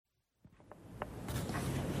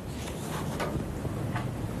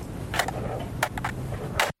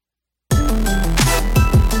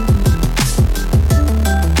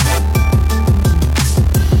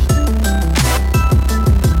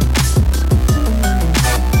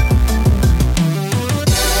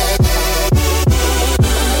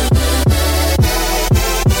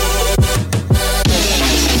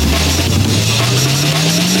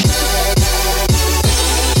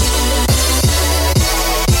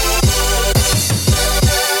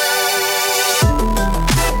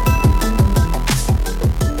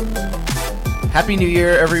Happy New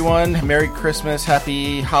Year, everyone. Merry Christmas.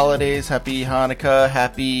 Happy holidays. Happy Hanukkah.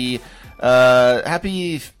 Happy,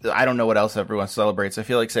 I don't know what else everyone celebrates. I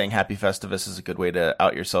feel like saying Happy Festivus is a good way to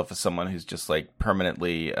out yourself as someone who's just like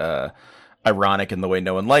permanently, ironic in the way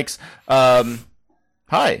no one likes. Hi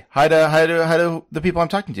to the people I'm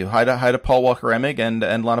talking to. Hi to Paul Walker-Emig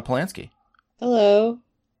and Lana Polanski. Hello.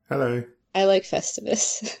 Hello. I like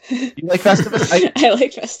Festivus. You like Festivus? I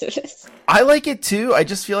like Festivus. I like it too. I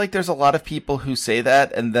just feel like there's a lot of people who say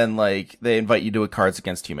that and then like they invite you to a Cards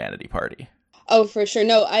Against Humanity party. Oh, for sure.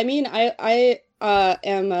 No, I mean, I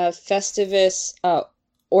am a Festivus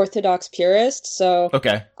Orthodox purist, so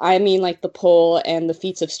Okay. I mean like the pole and the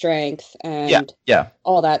feats of strength and Yeah.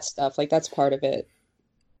 all that stuff. Like that's part of it.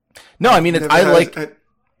 No, I mean, Never I heard- like... I-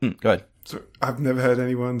 Go ahead. so I've never heard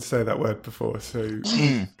anyone say that word before, so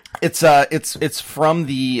It's from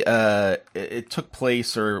the it took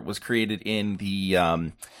place or was created in the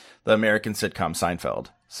American sitcom Seinfeld.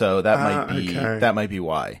 So that might be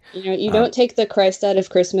why. You know, you don't take the Christ out of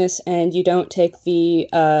Christmas, and you don't take the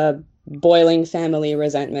boiling family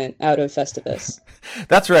resentment out of Festivus.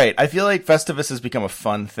 That's right. I feel like Festivus has become a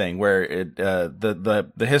fun thing where it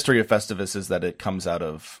the history of Festivus is that it comes out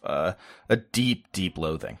of a deep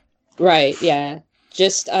loathing. Right? Yeah.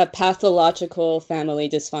 Just a pathological family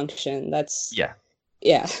dysfunction. That's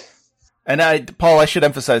Yeah. And Paul, I should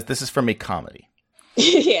emphasize this is from a comedy.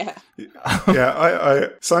 Yeah. yeah.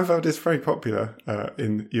 Seinfeld is very popular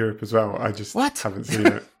in Europe as well. I just haven't seen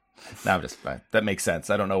it. No, I'm just that makes sense.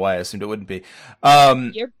 I don't know why I assumed it wouldn't be.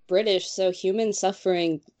 You're British, so human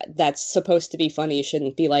suffering that's supposed to be funny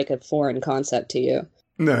shouldn't be like a foreign concept to you.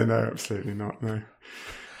 No, absolutely not. No,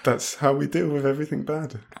 that's how we deal with everything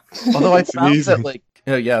bad. Although I It's found amusing. that like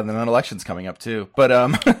then an election's coming up too. But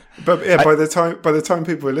But yeah, by the time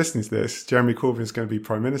people are listening to this, Jeremy Corbyn's going to be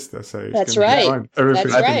prime minister. So it's That's gonna be right. fine.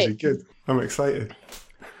 Everything's That's going to right. be good. I'm excited.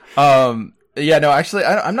 yeah, no, actually,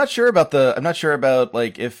 I'm not sure about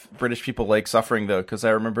like if British people like suffering though, because I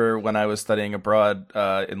remember when I was studying abroad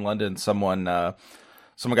in London, someone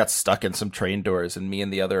got stuck in some train doors, and me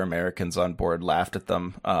and the other Americans on board laughed at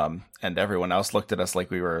them, and everyone else looked at us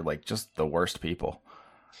like we were like just the worst people.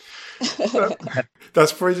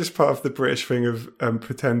 That's probably just part of the British thing of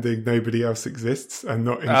pretending nobody else exists and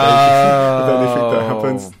not engaging with anything that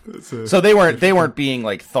happens. So they weren't being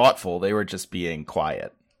like thoughtful; they were just being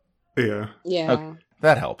quiet. Yeah. Yeah. Okay.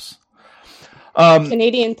 That helps.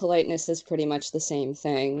 Canadian politeness is pretty much the same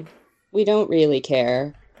thing. We don't really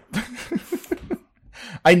care.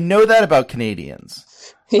 I know that about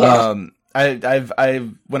Canadians. Yeah. I've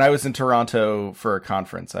when I was in Toronto for a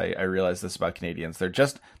conference, I realized this about Canadians. They're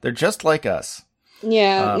just like us.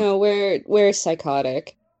 Yeah, no, we're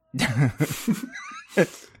psychotic.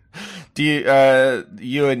 Do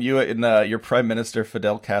you your Prime Minister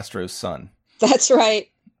Fidel Castro's son? That's right.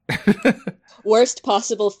 Worst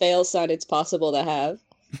possible fail son it's possible to have.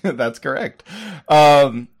 That's correct.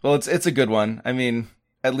 Well, it's a good one. I mean,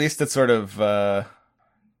 at least it's sort of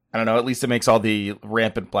I don't know. At least it makes all the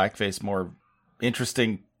rampant blackface more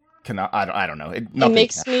interesting. I don't know. It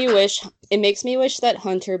makes me wish that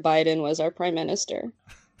Hunter Biden was our prime minister.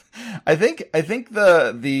 I think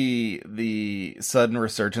the sudden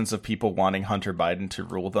resurgence of people wanting Hunter Biden to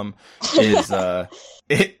rule them is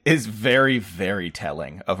it is very, very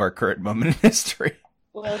telling of our current moment in history.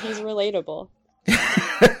 Well, he's relatable.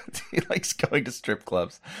 He likes going to strip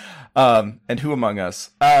clubs, and who among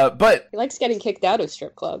us? But he likes getting kicked out of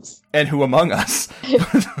strip clubs. And who among us?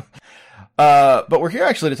 But we're here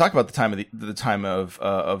actually to talk about the time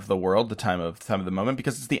of the world, the time of the moment,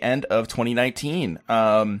 because it's the end of 2019.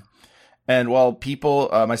 And while people,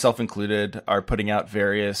 myself included, are putting out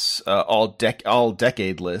various all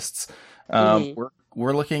decade lists,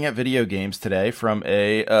 we're looking at video games today from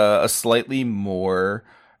a slightly more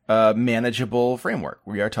manageable framework.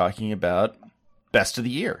 We are talking about best of the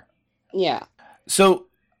year. Yeah. So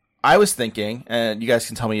I was thinking, and you guys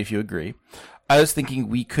can tell me if you agree, I was thinking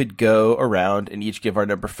we could go around and each give our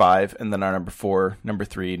number 5 and then our number 4, number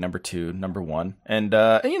 3, number 2, number 1, and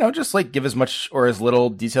just like give as much or as little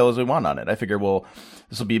detail as we want on it. I figure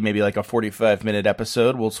this will be maybe like a 45-minute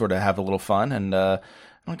episode. We'll sort of have a little fun, and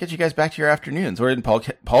I'll get you guys back to your afternoons, or in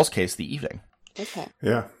Paul's case, the evening. Okay.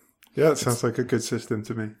 Yeah, it sounds like a good system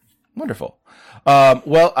to me. Wonderful.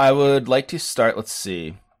 Well, I would like to start. Let's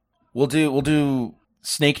see. We'll do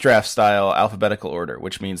snake draft style alphabetical order,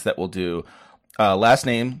 which means that we'll do last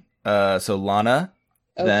name. So Lana,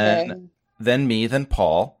 Okay. then me, then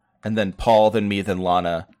Paul, and then Paul, then me, then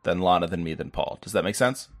Lana, then me, then Paul. Does that make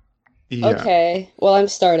sense? Yeah. Okay. Well, I'm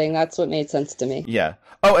starting. That's what made sense to me. Yeah.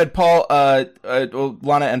 Oh, and Paul, well,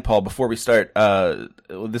 Lana and Paul, before we start,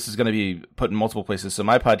 this is going to be put in multiple places. So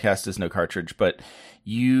my podcast is No Cartridge, but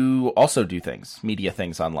you also do things, media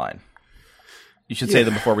things online. You should say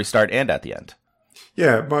them before we start and at the end.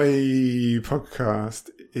 Yeah, my podcast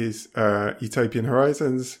is Utopian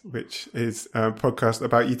Horizons, which is a podcast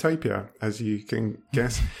about utopia, as you can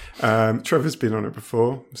guess. Trevor's been on it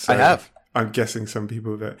before. So I have. I'm guessing some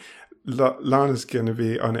people that Lana's going to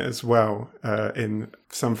be on it as well, in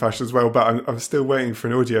some fashion as well. But I'm still waiting for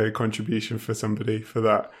an audio contribution for somebody for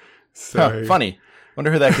that. So funny.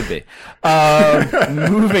 Wonder who that could be.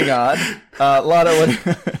 Moving on. Lana,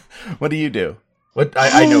 what do you do? What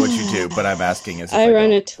I know what you do, but I'm asking is if I run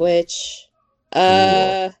don't. a Twitch.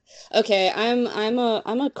 Cool. Okay, I'm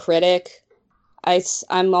a critic.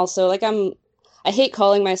 I'm also like I hate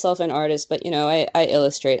calling myself an artist, but I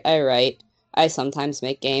illustrate, I write, I sometimes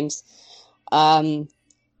make games. I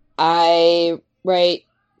write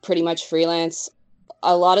pretty much freelance.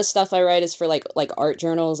 A lot of stuff I write is for like art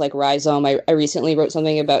journals like Rhizome. I recently wrote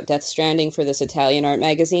something about Death Stranding for this Italian art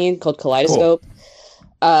magazine called Kaleidoscope.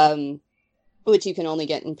 Cool. Which you can only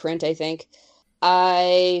get in print, I think.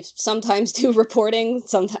 I sometimes do reporting.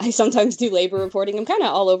 I sometimes do labor reporting. I'm kind of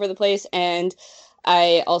all over the place. And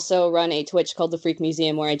I also run a Twitch called The Freak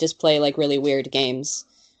Museum where I just play like really weird games.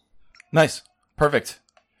 Nice. Perfect.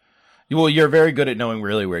 Well, you're very good at knowing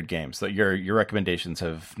really weird games. So your recommendations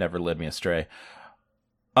have never led me astray.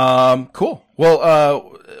 Cool.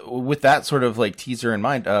 Well, with that sort of like teaser in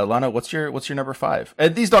mind, Lana, what's your number 5?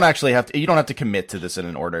 These don't actually you don't have to commit to this in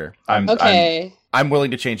an order. Okay. I'm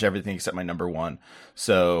willing to change everything except my number 1.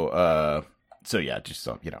 So yeah, just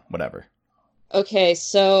whatever. Okay,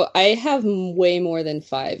 so I have way more than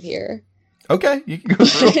 5 here. Okay, you can go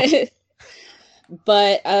through.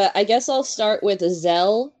 But I guess I'll start with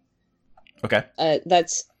Zell. Okay.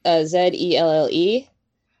 That's Zelle.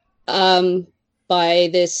 By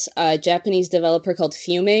this Japanese developer called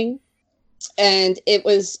Fuming. And it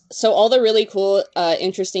was, so all the really cool,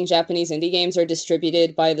 interesting Japanese indie games are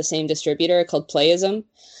distributed by the same distributor called Playism.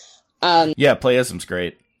 Yeah, Playism's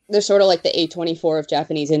great. They're sort of like the A24 of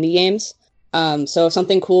Japanese indie games. So if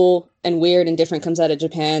something cool and weird and different comes out of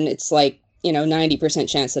Japan, it's like, 90%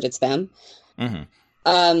 chance that it's them.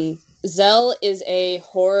 Mm-hmm. Zell is a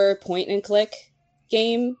horror point and click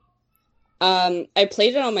game. I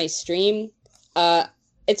played it on my stream.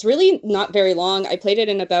 It's really not very long. I played it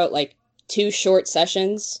in about like 2 short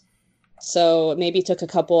sessions, so maybe it took a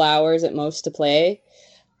couple hours at most to play.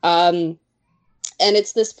 And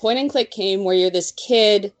it's this point and click game where you're this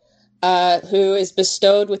kid who is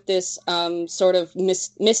bestowed with this sort of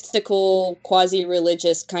mystical,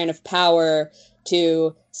 quasi-religious kind of power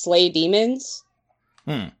to slay demons.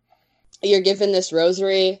 You're given this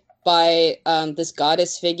rosary by this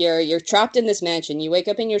goddess figure. You're trapped in this mansion. You wake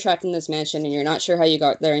up and you're trapped in this mansion and you're not sure how you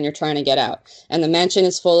got there and you're trying to get out. And the mansion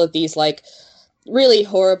is full of these like really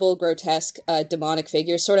horrible, grotesque, demonic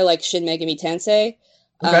figures, sort of like Shin Megami Tensei.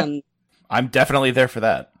 Okay. I'm definitely there for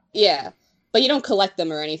that. Yeah. But you don't collect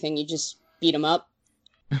them or anything. You just beat them up.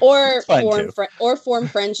 Or form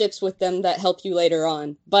friendships with them that help you later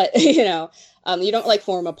on. But, you don't like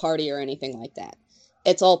form a party or anything like that.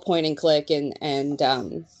 It's all point and click and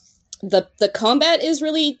the combat is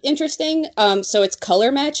really interesting. So it's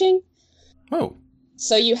color matching. Oh.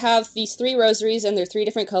 So you have these 3 rosaries and they're 3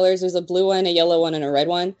 different colors. There's a blue one, a yellow one, and a red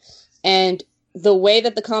one. And the way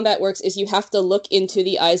that the combat works is you have to look into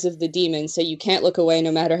the eyes of the demon, so you can't look away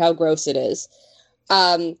no matter how gross it is.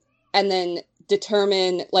 And then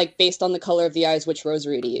determine, like, based on the color of the eyes, which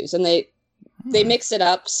rosary to use. And they mix it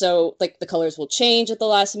up, so, like, the colors will change at the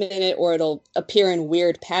last minute, or it'll appear in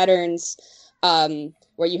weird patterns,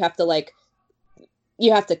 where you have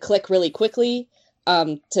to click really quickly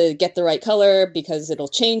to get the right color because it'll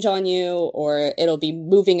change on you, or it'll be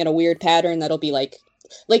moving in a weird pattern that'll be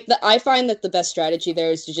I find that the best strategy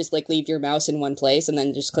there is to just like leave your mouse in one place and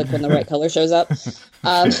then just click when the right color shows up.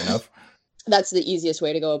 Fair enough. That's the easiest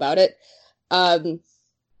way to go about it.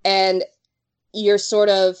 And you're sort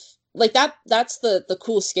of like that's the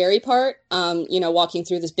cool scary part. Walking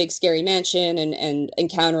through this big scary mansion and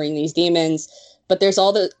encountering these demons. But there's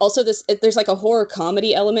there's like a horror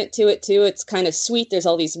comedy element to it too. It's kind of sweet. There's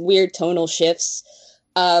all these weird tonal shifts.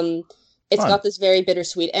 It's got this very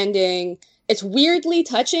bittersweet ending. It's weirdly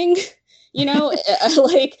touching,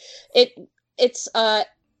 like it's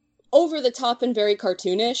over the top and very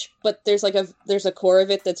cartoonish, but there's a core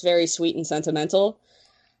of it that's very sweet and sentimental.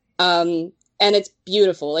 And it's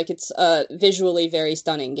beautiful. Like it's a visually very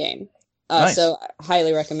stunning game. Nice. So I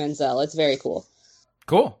highly recommend Zell. It's very cool.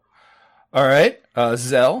 Cool. All right.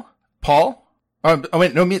 Zell, Paul? Oh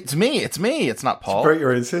wait, no, it's me. It's me. It's not Paul. Break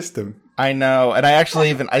your own system. I know, and I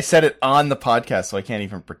actually I said it on the podcast, so I can't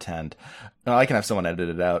even pretend. No, I can have someone edit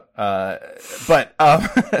it out. But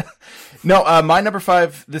no, my number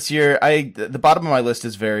 5 this year. The bottom of my list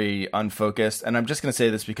is very unfocused, and I'm just gonna say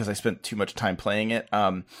this because I spent too much time playing it.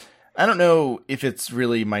 I don't know if it's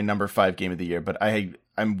really my number 5 game of the year, but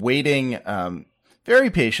I'm waiting very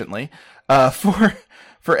patiently for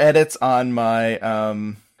edits on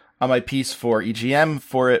my piece for EGM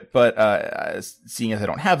for it, but seeing as I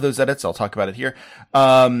don't have those edits, I'll talk about it here.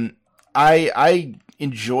 I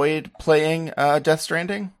enjoyed playing Death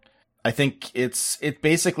Stranding. I think it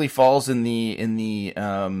basically falls in the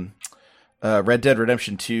Red Dead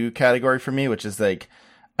Redemption 2 category for me, which is like,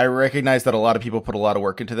 I recognize that a lot of people put a lot of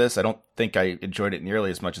work into this. I don't think I enjoyed it nearly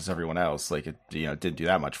as much as everyone else. Like, it didn't do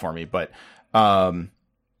that much for me, but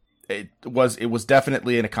it was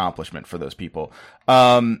definitely an accomplishment for those people.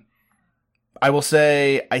 I will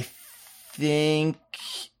say, I think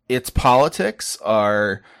its politics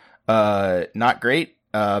are not great.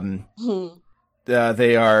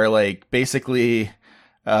 They are like basically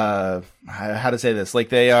how to say this? Like,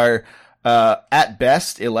 they are at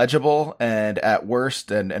best illegible, and at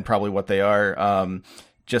worst, and probably what they are,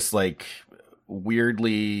 just like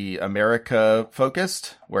weirdly America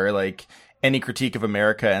focused, where like any critique of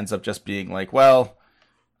America ends up just being like, well,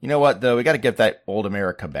 you know what though, we got to get that old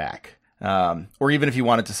America back. Or even if you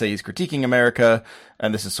wanted to say he's critiquing America,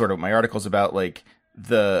 and this is sort of what my article's about, like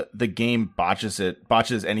the game botches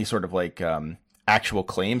any sort of like actual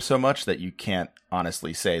claim so much that you can't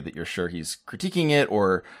honestly say that you're sure he's critiquing it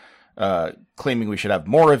or claiming we should have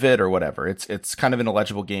more of it or whatever. It's kind of an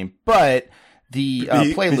illegible game, but the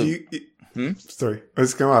play loop. Sorry, I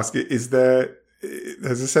was going to ask: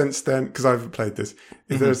 there's a sense then, because I haven't played this.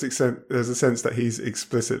 There's a sense that he's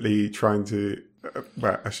explicitly trying to.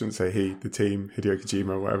 Well, I shouldn't say he, the team, Hideo Kojima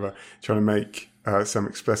or whatever, trying to make some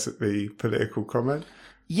explicitly political comment.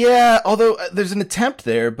 Yeah, although there's an attempt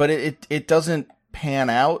there, but it doesn't pan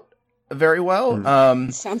out very well.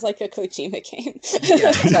 Sounds like a Kojima game.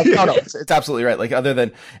 Yeah, no, it's absolutely right. Like, other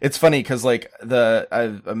than, it's funny because like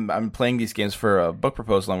I'm playing these games for a book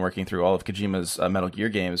proposal. I'm working through all of Kojima's Metal Gear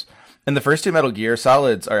games, and the first 2 Metal Gear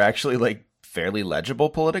Solids are actually like fairly legible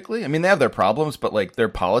politically. I mean, they have their problems, but like their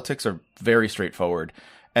politics are very straightforward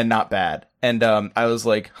and not bad. And I was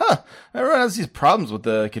like, everyone has these problems with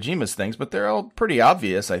the Kojima's things, but they're all pretty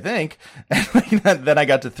obvious, I think. And like, then I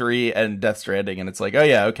got to 3 and Death Stranding, and it's like, oh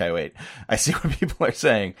yeah, okay, wait, I see what people are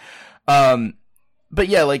saying. But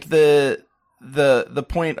yeah, like the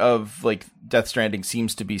point of like Death Stranding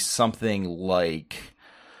seems to be something like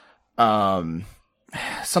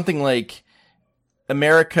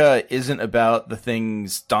America isn't about the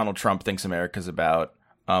things Donald Trump thinks America's about.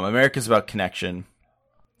 America's about connection.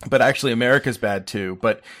 But actually, America's bad too.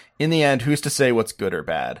 But in the end, who's to say what's good or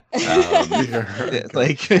bad?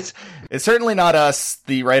 Like, it's certainly not us,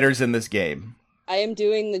 the writers in this game. I am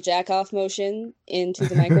doing the jack off motion into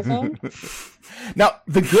the microphone. Now,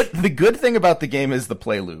 the good thing about the game is the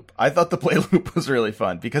play loop. I thought the play loop was really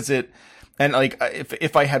fun because and like,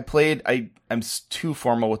 if I had played, I'm too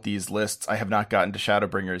formal with these lists. I have not gotten to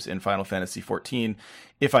Shadowbringers in Final Fantasy XIV.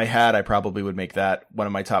 If I had, I probably would make that one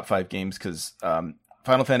of my top 5 games because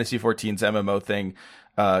Final Fantasy XIV's MMO thing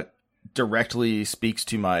directly speaks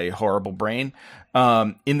to my horrible brain,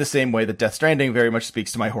 in the same way that Death Stranding very much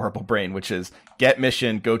speaks to my horrible brain, which is get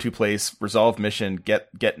mission, go to place, resolve mission,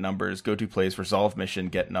 get numbers, go to place, resolve mission,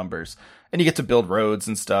 get numbers. And you get to build roads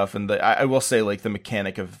and stuff. And I will say, like, the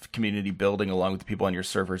mechanic of community building along with the people on your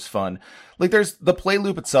server is fun. Like, there's the play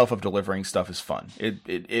loop itself of delivering stuff is fun.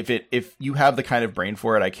 If you have the kind of brain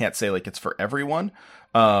for it, I can't say like it's for everyone.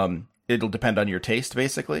 It'll depend on your taste,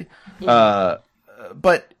 basically. But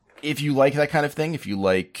if you like that kind of thing, if you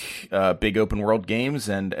like big open world games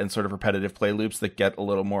and sort of repetitive play loops that get a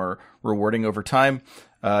little more rewarding over time,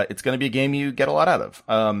 it's going to be a game you get a lot out of.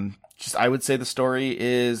 I would say the story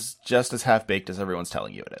is just as half-baked as everyone's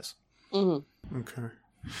telling you it is. Mm-hmm. Okay.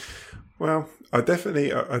 Well, I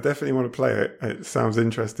definitely want to play it. It sounds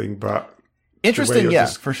interesting, but... Interesting, yeah,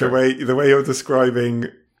 for sure. The way you're describing...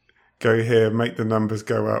 Go here, make the numbers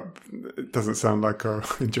go up. It doesn't sound like I'll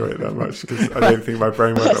enjoy it that much because I don't think my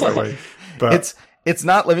brain works that way. But it's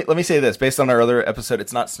not. Let me say this based on our other episode.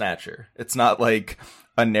 It's not Snatcher. It's not like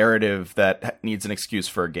a narrative that needs an excuse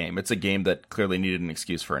for a game. It's a game that clearly needed an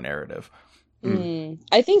excuse for a narrative.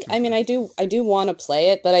 I think. I mean, I do want to play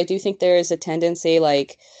it, but I do think there is a tendency,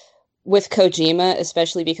 like with Kojima,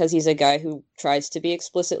 especially because he's a guy who tries to be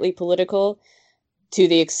explicitly political to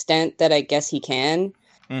the extent that I guess he can.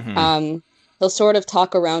 Mm-hmm. he'll sort of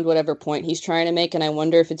talk around whatever point he's trying to make, and I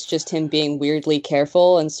wonder if it's just him being weirdly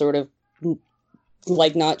careful and sort of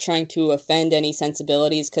like not trying to offend any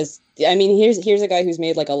sensibilities. Because I mean, here's a guy who's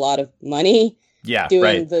made like a lot of money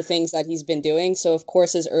doing the things that he's been doing. So of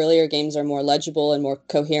course his earlier games are more legible and more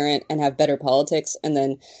coherent and have better politics. And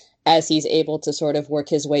then as he's able to sort of work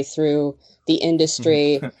his way through the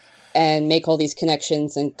industry and make all these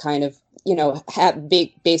connections and kind of, you know,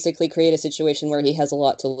 basically create a situation where he has a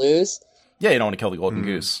lot to lose. Yeah, you don't want to kill the golden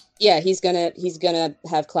goose. Yeah, he's gonna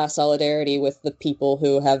have class solidarity with the people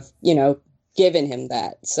who have, you know, given him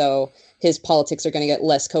that. So his politics are going to get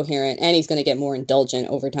less coherent, and he's going to get more indulgent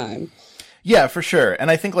over time. Yeah, for sure.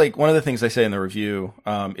 And I think like one of the things I say in the review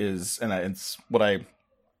it's what I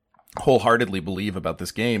wholeheartedly believe about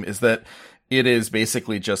this game, is that it is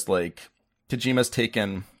basically just like Kojima's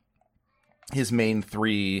taken his main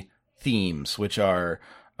three themes, which are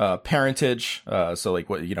parentage. So like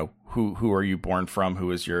what, you know, who are you born from? Who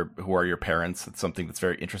are your parents? It's something that's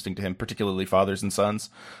very interesting to him, particularly fathers and sons.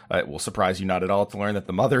 It will surprise you not at all to learn that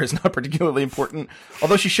the mother is not particularly important,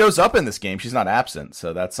 although she shows up in this game. She's not absent,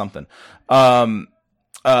 so that's something.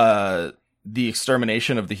 The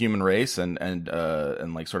extermination of the human race and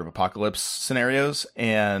like sort of apocalypse scenarios,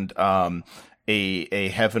 and a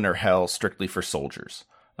heaven or hell strictly for soldiers.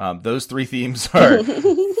 Those three themes are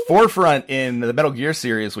forefront in the Metal Gear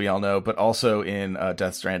series, we all know, but also in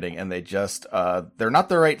Death Stranding, and they just they're not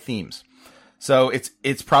the right themes. So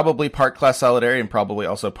it's probably part class solidarity and probably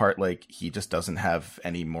also part like he just doesn't have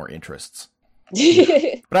any more interests.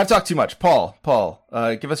 But I've talked too much. Paul,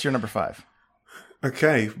 give us your number 5.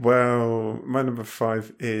 Okay, well, my number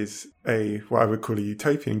 5 is what I would call a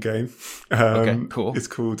utopian game. Okay, cool. It's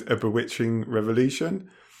called A Bewitching Revolution.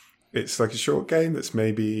 It's like a short game that's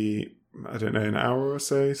maybe, I don't know, an hour or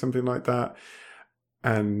so, something like that.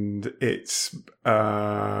 And it's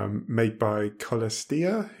made by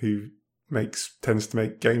Colastia, who tends to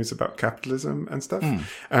make games about capitalism and stuff.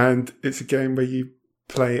 And it's a game where you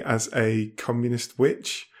play as a communist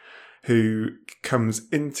witch who comes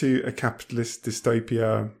into a capitalist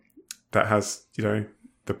dystopia that has, you know,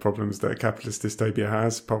 the problems that a capitalist dystopia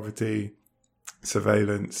has: poverty,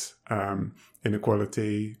 surveillance,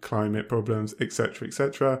 inequality, climate problems, etc.,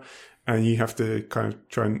 etc. And you have to kind of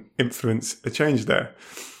try and influence a change there.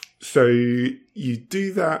 So you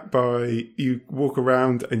do that by, you walk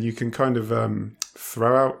around and you can kind of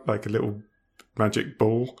throw out like a little magic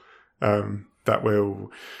ball that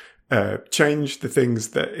will change the things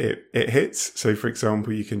that it hits. So for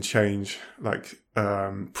example, you can change like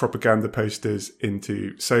propaganda posters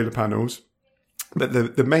into solar panels. But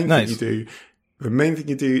the main thing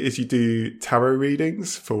you do, is you do tarot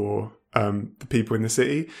readings for the people in the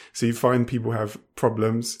city. So you find people have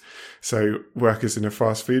problems. So workers in a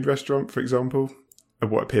fast food restaurant, for example, or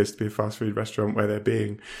what appears to be a fast food restaurant where they're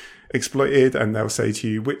being exploited, and they'll say to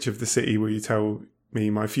you, which of the city will you tell me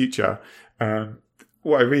my future?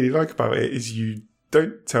 What I really like about it is you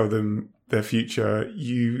don't tell them their future.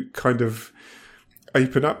 You kind of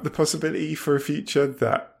open up the possibility for a future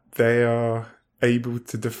that they are able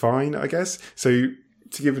to define, I guess. So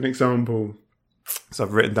to give an example, so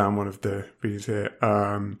I've written down one of the readings here.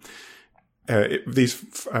 These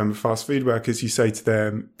fast food workers, you say to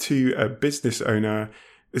them, to a business owner,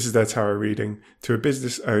 this is their tarot reading, to a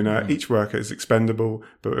business owner, each worker is expendable,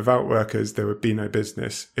 but without workers, there would be no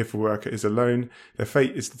business. If a worker is alone, their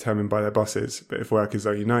fate is determined by their bosses. But if workers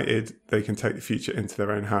are united, they can take the future into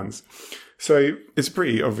their own hands. So it's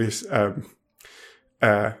pretty obvious. I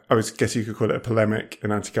would guess you could call it a polemic,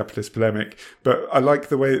 an anti-capitalist polemic. But I like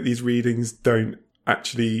the way that these readings don't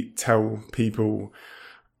actually tell people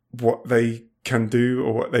what they can do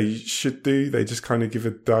or what they should do. They just kind of give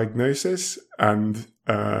a diagnosis and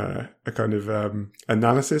a kind of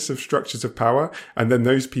analysis of structures of power, and then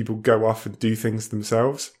those people go off and do things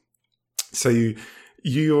themselves. So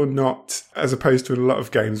you're not, as opposed to a lot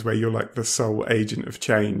of games where you're like the sole agent of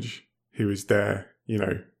change who is there, you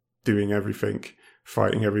know, doing everything,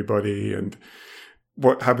 fighting everybody. And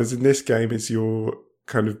what happens in this game is you're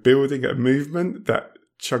kind of building a movement that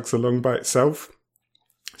chugs along by itself.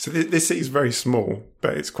 So this city is very small,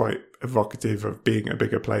 but it's quite evocative of being a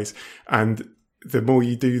bigger place. And the more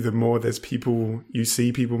you do, the more you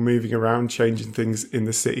see people moving around, changing things in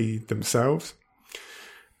the city themselves.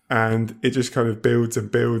 And it just kind of builds and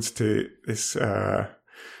builds to this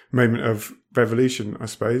moment of revolution, I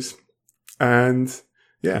suppose. And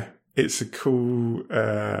yeah, it's a cool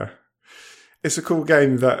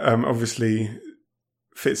game that obviously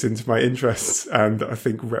fits into my interests, and I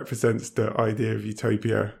think represents the idea of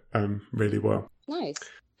utopia really well. Nice.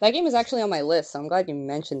 That game is actually on my list, so I'm glad you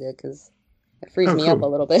mentioned it because it frees me up a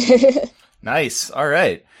little bit. Nice. All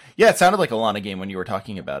right. Yeah, it sounded like a Lana game when you were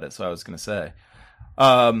talking about it, so I was going to say.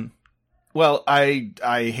 Well, I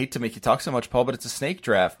hate to make you talk so much, Paul, but it's a snake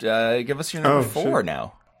draft. Give us your number 4 sure.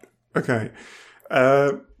 now. Okay.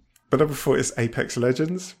 But number 4 is Apex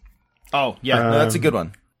Legends. Oh, yeah. No, that's a good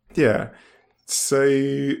one. Yeah.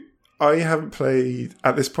 So I haven't played,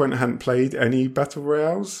 at this point, I hadn't played any Battle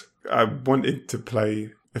Royales. I wanted to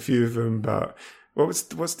play a few of them, but what's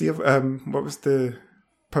the other, what was the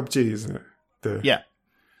PUBG, isn't it? Yeah.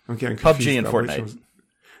 I'm getting confused PUBG and about which Fortnite. ones.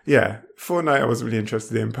 Yeah, Fortnite I wasn't really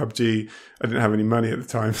interested in. PUBG, I didn't have any money at the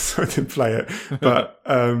time, so I didn't play it. But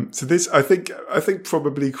so this, I think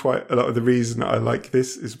probably quite a lot of the reason I like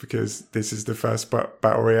this is because this is the first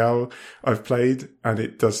Battle Royale I've played, and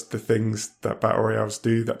it does the things that Battle Royales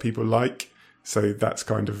do that people like. So that's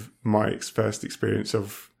kind of my first experience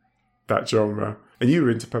of that genre. And you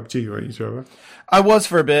were into PUBG, weren't you, Trevor? I was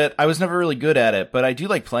for a bit. I was never really good at it, but I do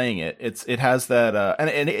like playing it. It has that,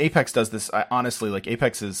 and Apex does this. Honestly, like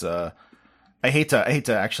Apex is. I hate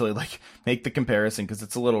to actually like make the comparison because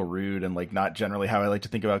it's a little rude and like not generally how I like to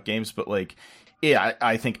think about games. But like, yeah,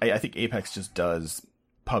 I think Apex just does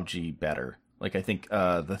PUBG better. Like I think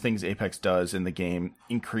the things Apex does in the game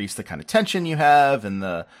increase the kind of tension you have and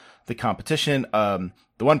the competition. The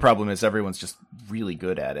one problem is everyone's just really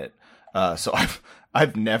good at it. So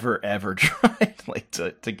I've never ever tried like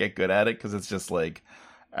to get good at it because it's just like,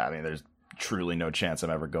 I mean, there's truly no chance I'm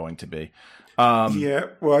ever going to be. Yeah,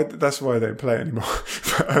 well, that's why I don't play anymore.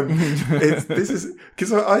 But, this is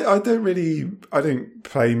because I don't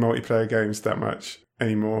play multiplayer games that much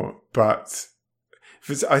anymore. But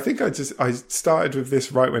I think I started with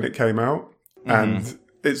this right when it came out, and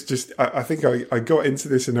it's just I think I got into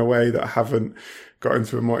this in a way that I haven't got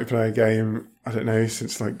into a multiplayer game, I don't know,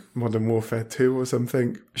 since like Modern Warfare 2 or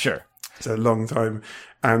something. Sure. It's a long time.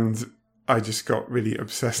 And I just got really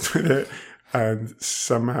obsessed with it and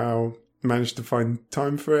somehow managed to find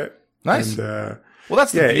time for it. Nice. And, well,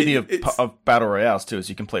 that's the beauty of Battle Royales too, is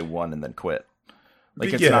you can play one and then quit.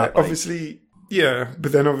 Like it's not like... obviously, yeah.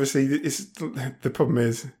 But then obviously the problem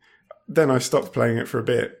is then I stopped playing it for a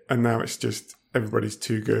bit and now it's just everybody's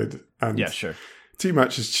too good. And yeah, sure. Too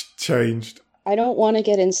much has changed. I don't want to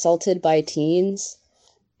get insulted by teens.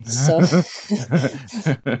 So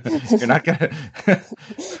you're not gonna.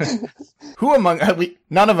 Who among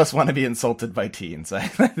none of us want to be insulted by teens. I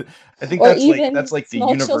think that's like the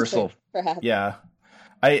universal. Children, perhaps. Yeah,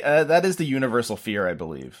 that is the universal fear, I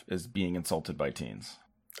believe, is being insulted by teens.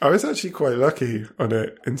 I was actually quite lucky on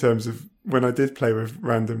it in terms of when I did play with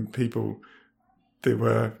random people. They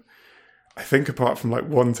were, I think, apart from like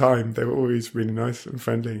one time, they were always really nice and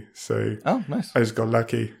friendly. So oh, nice. I just got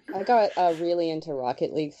lucky. I got really into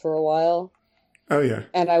Rocket League for a while. Oh yeah.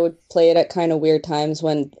 And I would play it at kind of weird times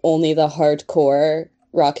when only the hardcore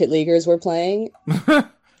Rocket Leaguers were playing.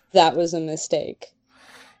 That was a mistake.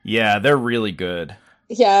 Yeah, they're really good.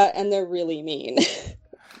 Yeah, and they're really mean.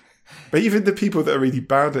 But even the people that are really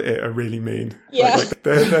bad at it are really mean. Yeah. Like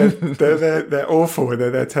they're awful and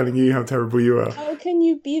they're telling you how terrible you are. How can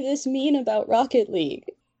you be this mean about Rocket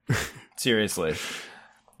League? Seriously.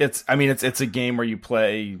 It's a game where you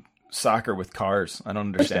play soccer with cars. I don't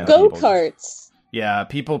understand. Go-karts. Yeah,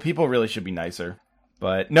 people really should be nicer.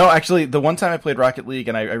 But no, actually, the one time I played Rocket League,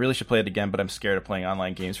 and I really should play it again, but I'm scared of playing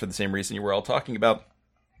online games for the same reason you were all talking about.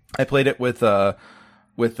 I played it with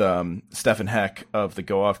Stefan Heck of the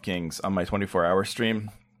Go Off Kings on my 24-hour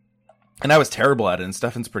stream, and I was terrible at it, and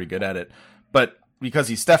Stefan's pretty good at it. But because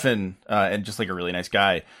he's Stefan and just like a really nice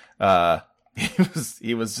guy,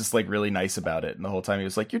 he was just like really nice about it, and the whole time he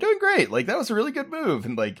was like, "You're doing great, like that was a really good move,"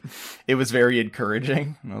 and like it was very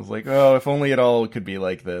encouraging. And I was like, "Oh, if only it all could be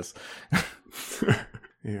like this."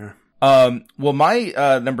 Yeah. Well,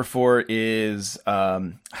 my number 4 is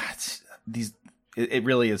It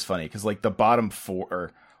really is funny because like the bottom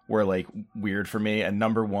 4 were like weird for me, and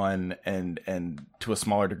number 1 and to a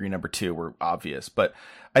smaller degree number 2 were obvious. But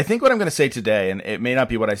I think what I'm going to say today, and it may not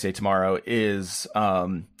be what I say tomorrow, is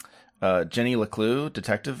Jenny LeClue,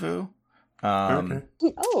 Detective Vu. Okay.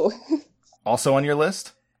 Oh. Also on your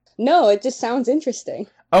list? No, it just sounds interesting.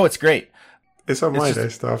 Oh, it's great. It's on my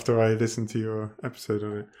list after I listened to your episode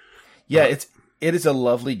on it. Yeah, it is a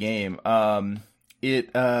lovely game. So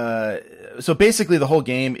basically the whole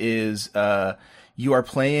game is you are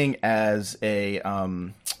playing as a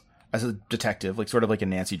detective, like sort of like a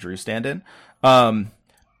Nancy Drew stand-in, and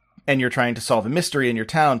you're trying to solve a mystery in your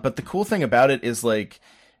town. But the cool thing about it is like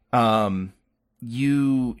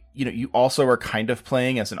you also are kind of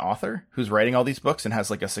playing as an author who's writing all these books and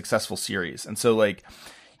has like a successful series. And so like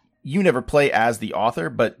you never play as the author,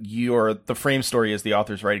 but the frame story is the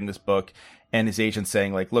author's writing this book, and his agent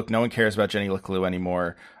saying, like, look, no one cares about Jenny LeClue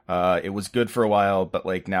anymore. It was good for a while, but,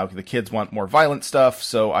 like, now the kids want more violent stuff,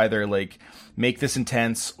 so either, like, make this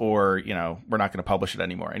intense or, you know, we're not going to publish it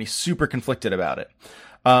anymore. And he's super conflicted about it.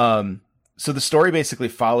 So the story basically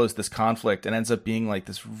follows this conflict and ends up being, like,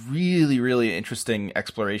 this really, really interesting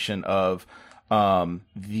exploration of becomes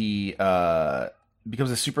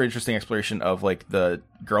a super interesting exploration of, like, the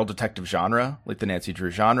girl detective genre, like the Nancy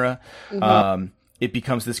Drew genre. Mm-hmm. It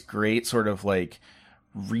becomes this great sort of, like,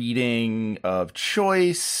 reading of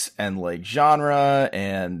choice and, like, genre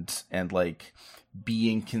and like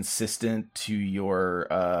being consistent to your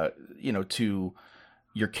to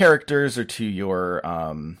your characters or to your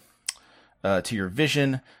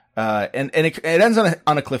vision. And it ends on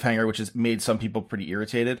a cliffhanger, which has made some people pretty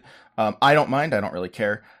irritated. I don't mind. I don't really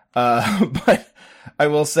care. But I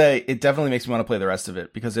will say it definitely makes me want to play the rest of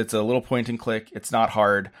it because it's a little point and click. It's not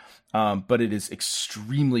hard. But it is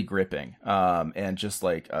extremely gripping. And just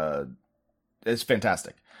like, it's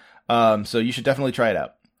fantastic. So you should definitely try it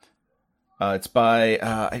out. It's by,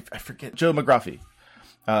 I forget, Joe McGrath.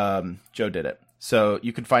 Joe did it. So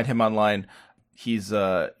you can find him online. He's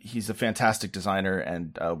a fantastic designer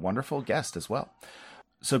and a wonderful guest as well.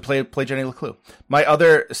 So play Jenny LeClue. My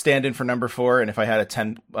other stand-in for number 4, and if I had a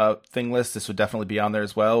 10 thing list, this would definitely be on there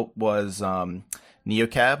as well, was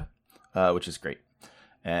Neocab, which is great.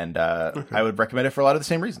 And I would recommend it for a lot of the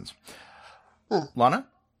same reasons. Huh. Lana?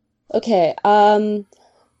 Okay.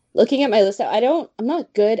 Looking at my list, I'm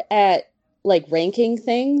not good at, like, ranking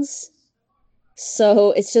things.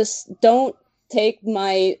 So it's just, don't take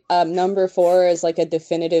my number 4 as, like, a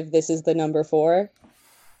definitive, this is the number 4.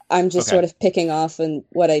 I'm just sort of picking off and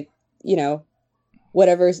whatever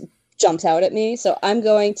jumps out at me. So I'm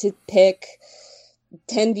going to pick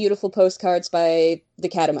 10 Beautiful Postcards by the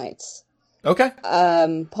Catamites. Okay.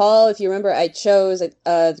 Paul, if you remember, I chose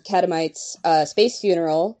the Catamites Space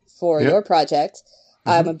Funeral for your project. Mm-hmm.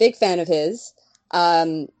 I'm a big fan of his.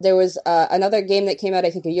 There was another game that came out,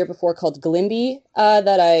 I think, a year before called Glimby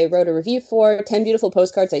that I wrote a review for. 10 Beautiful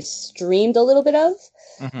Postcards I streamed a little bit of.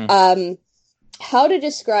 Mm-hmm. How to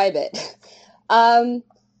describe it?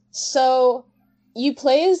 So you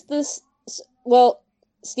play as this... Well,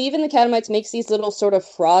 Steve and the Catamites makes these little sort of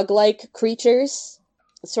frog-like creatures,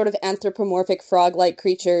 sort of anthropomorphic frog-like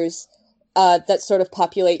creatures that sort of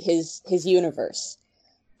populate his universe.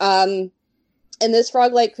 And this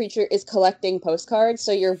frog-like creature is collecting postcards,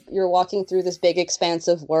 so you're walking through this big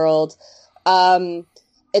expansive world.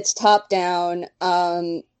 It's top-down.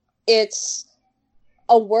 It's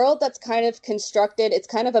a world that's kind of constructed. It's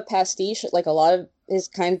kind of a pastiche. Like a lot of his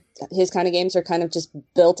kind of games are kind of just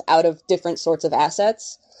built out of different sorts of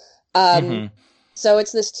assets. So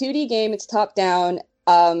it's this 2D game. It's top-down.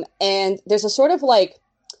 And there's a sort of like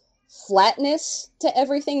flatness to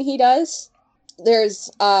everything he does.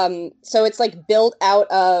 There's, so it's like built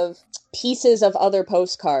out of pieces of other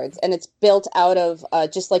postcards, and it's built out of,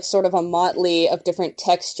 just like sort of a motley of different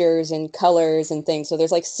textures and colors and things. So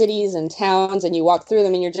there's like cities and towns, and you walk through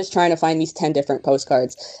them and you're just trying to find these 10 different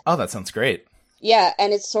postcards. Oh, that sounds great. Yeah.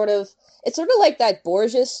 And it's sort of like that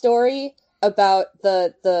Borges story about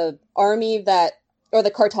the army or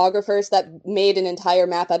the cartographers that made an entire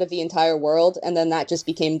map out of the entire world, and then that just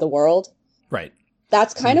became the world. Right.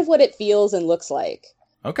 That's kind of what it feels and looks like.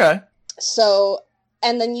 Okay. So,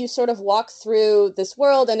 and then you sort of walk through this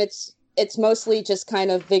world, and it's mostly just kind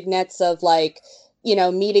of vignettes of, like,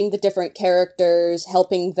 meeting the different characters,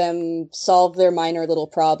 helping them solve their minor little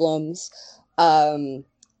problems. And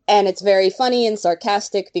it's very funny and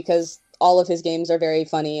sarcastic because all of his games are very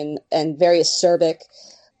funny and very acerbic.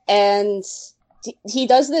 And he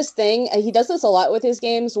does this thing, and he does this a lot with his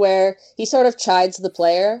games, where he sort of chides the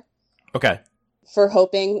player. Okay. For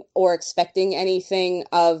hoping or expecting anything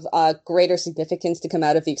of greater significance to come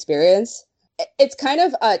out of the experience. It's kind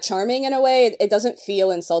of charming in a way. It doesn't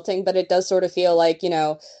feel insulting, but it does sort of feel like,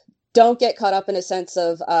 don't get caught up in a sense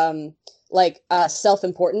of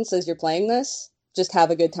self-importance as you're playing this. Just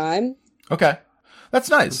have a good time. Okay. That's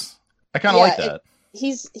nice. I kind of like that.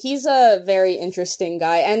 He's a very interesting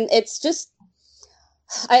guy, and it's just,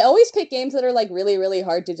 I always pick games that are like really, really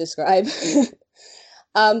hard to describe.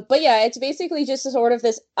 But yeah, it's basically just a sort of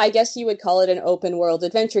this, I guess you would call it an open world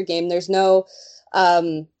adventure game. There's no,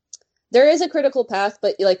 there is a critical path,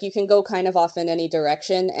 but like you can go kind of off in any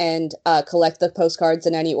direction and collect the postcards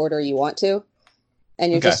in any order you want to.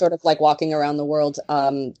 And you're just sort of like walking around the world,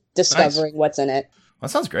 discovering what's in it. That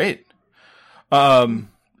sounds great.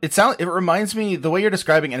 It reminds me, the way you're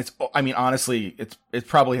describing, and honestly, it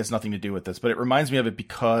probably has nothing to do with this, but it reminds me of it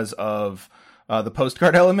because of The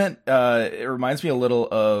postcard element, it reminds me a little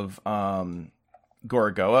of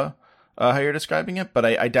Gorogoa, how you're describing it, but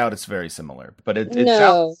I doubt it's very similar. But it No.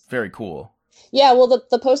 sounds very cool. Yeah, well,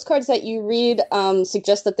 the postcards that you read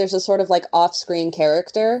suggest that there's a sort of like off-screen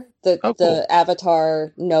character that Oh, the cool.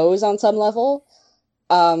 avatar knows on some level,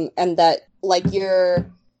 and that like you're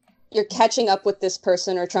catching up with this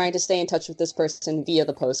person or trying to stay in touch with this person via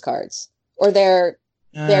the postcards, or they're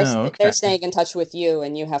Okay. staying in touch with you,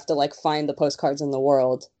 and you have to like find the postcards in the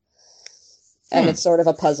world, and it's sort of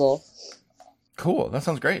a puzzle. Cool. That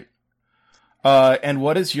sounds great. And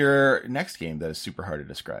what is your next game that is super hard to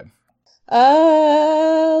describe?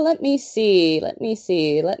 Let me see.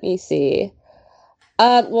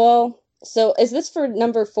 Well, so is this for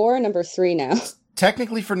number 4 or number 3 now?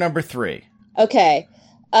 Technically for number 3. Okay.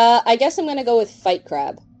 I guess I'm gonna go with Fight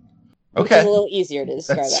Crab. Which is Okay. a little easier to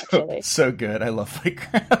describe, That's actually. so good. I love Fight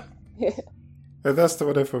Crab. That's the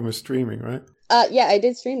one everyone was streaming, right? Yeah, I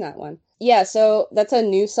did stream that one. Yeah, so that's a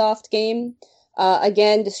NewSoft game.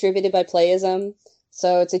 Again, distributed by Playism.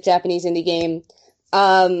 So it's a Japanese indie game.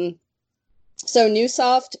 So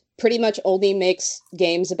NewSoft pretty much only makes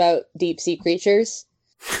games about deep sea creatures.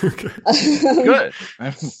 Okay. Good.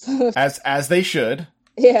 As they should.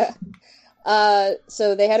 Yeah.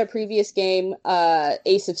 So they had a previous game,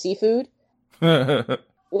 Ace of Seafood,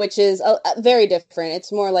 which is very different.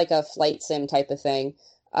 It's more like a flight sim type of thing,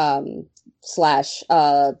 slash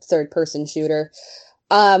third-person shooter.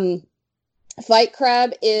 Fight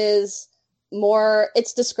Crab is more.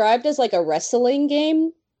 It's described as like a wrestling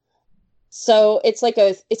game. So it's like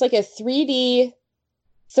a 3D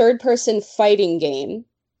third-person fighting game.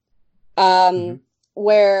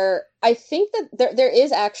 Where I think that there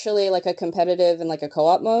is actually like a competitive and like a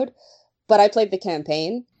co-op mode, but I played the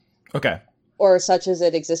campaign, Okay. or such as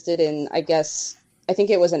it existed in, I think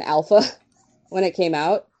it was an alpha when it came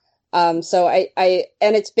out. So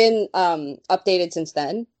and it's been updated since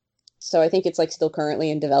then. So I think it's like still currently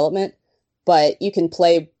in development, but you can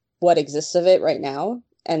play what exists of it right now,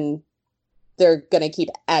 and they're gonna keep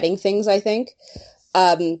adding things, I think.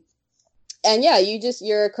 And yeah,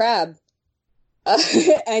 you're a crab.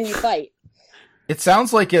 And you fight. It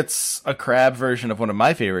sounds like it's a crab version of one of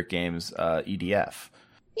my favorite games, EDF.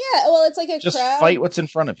 Yeah, well, it's like a Just crab. fight what's in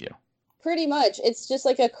front of you. Pretty much. It's just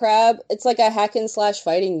like a crab. It's like a hack and slash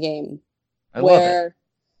fighting game. I love it. where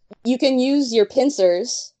you can use your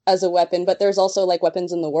pincers as a weapon, but there's also like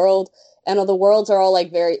weapons in the world. And all the worlds are all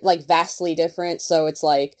like very like vastly different. So it's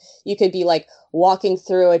like you could be like walking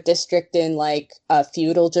through a district in like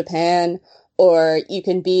feudal Japan, or you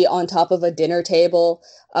can be on top of a dinner table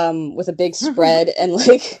with a big spread and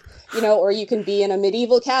like, or you can be in a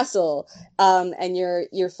medieval castle and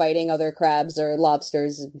you're fighting other crabs or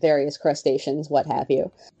lobsters, various crustaceans, what have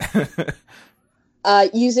you,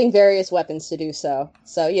 using various weapons to do so.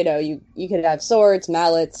 So, you could have swords,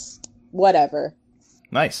 mallets, whatever.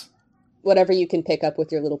 Nice. Whatever you can pick up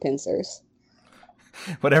with your little pincers.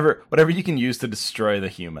 Whatever you can use to destroy the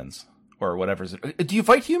humans or whatever's. Do you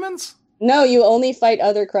fight humans? No, you only fight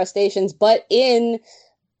other crustaceans, but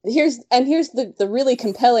here's the really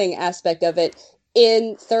compelling aspect of it,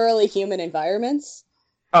 in thoroughly human environments.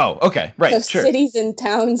 Oh, okay. Right. So Sure. cities and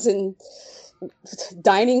towns and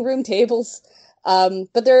dining room tables.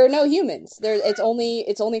 But there are no humans. It's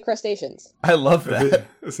only crustaceans. I love that.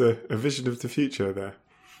 It's a vision of the future there.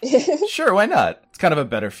 Sure, why not? It's kind of a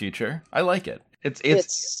better future. I like it.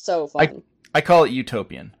 It's so fun. I call it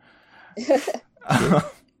utopian.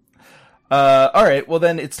 All right. Well,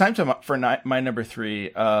 then it's time for my number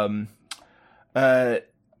 3. My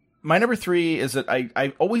number 3 is that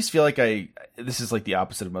I always feel like this is like the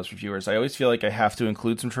opposite of most reviewers. I always feel like I have to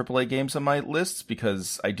include some AAA games on my lists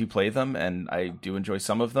because I do play them and I do enjoy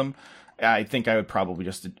some of them. I think I would probably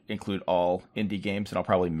just include all indie games, and I'll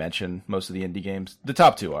probably mention most of the indie games. The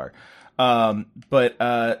top 2 are. But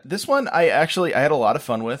this one I had a lot of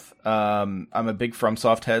fun with. I'm a big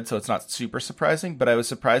FromSoft head, so it's not super surprising, but I was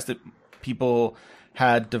surprised that people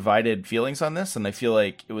had divided feelings on this, and I feel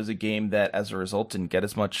like it was a game that as a result didn't get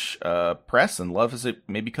as much press and love as it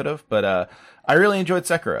maybe could have, but I really enjoyed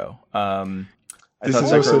Sekiro. This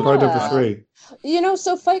is also my number 3.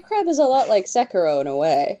 So Fight Crab is a lot like Sekiro in a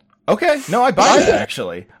way. Okay, no, I buy that,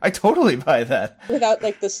 actually. I totally buy that. Without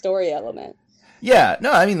like the story element. Yeah,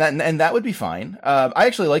 no, I mean, that would be fine. I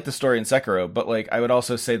actually like the story in Sekiro, but like I would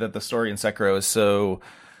also say that the story in Sekiro is so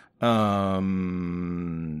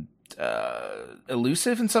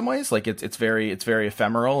elusive in some ways. Like it's very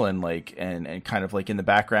ephemeral and like and kind of like in the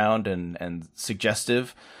background and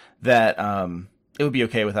suggestive that it would be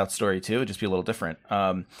okay without story too. It'd just be a little different.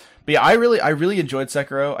 But yeah, I really enjoyed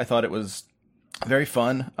Sekiro. I thought it was Very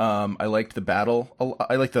fun. I liked the battle.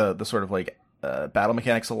 I liked the sort of like battle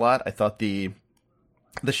mechanics a lot. I thought the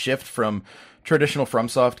shift from traditional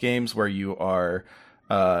FromSoft games where you are,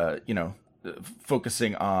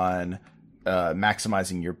 focusing on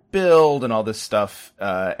maximizing your build and all this stuff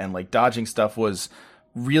and like dodging stuff was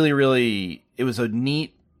really, really, it was a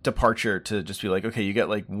neat departure to just be like, okay, you get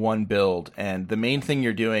like one build and the main thing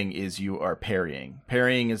you're doing is you are parrying.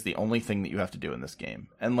 Parrying is the only thing that you have to do in this game.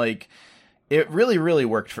 And like, it really, really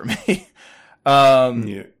worked for me.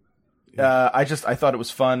 I thought it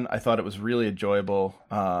was fun. I thought it was really enjoyable.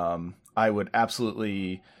 I would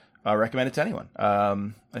absolutely recommend it to anyone.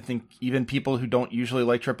 I think even people who don't usually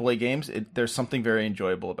like AAA games, there's something very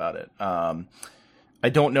enjoyable about it. I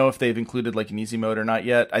don't know if they've included like an easy mode or not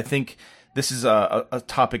yet. I think this is a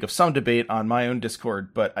topic of some debate on my own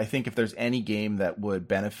Discord, but I think if there's any game that would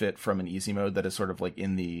benefit from an easy mode that is sort of like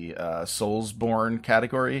in the Soulsborne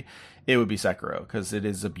category, it would be Sekiro, because it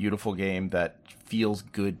is a beautiful game that feels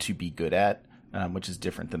good to be good at, which is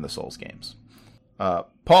different than the Souls games.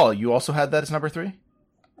 Paul, you also had that as number 3?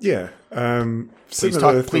 Yeah.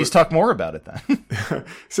 Please talk more about it then.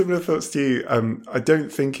 Similar thoughts to you. I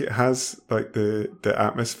don't think it has like the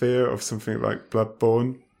atmosphere of something like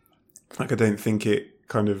Bloodborne. Like, I don't think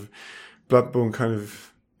Bloodborne kind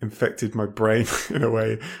of infected my brain in a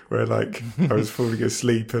way where like I was falling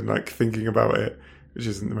asleep and like thinking about it, which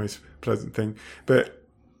isn't the most pleasant thing. But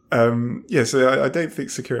so I don't think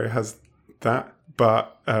Sekiro has that.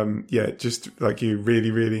 But just like you,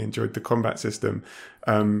 really, really enjoyed the combat system.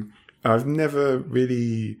 I've never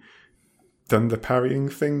really done the parrying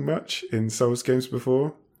thing much in Souls games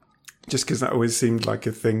before, just because that always seemed like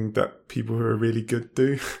a thing that people who are really good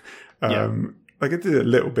do. Like I did a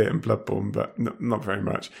little bit in Bloodborne, but not very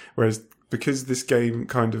much. Whereas because this game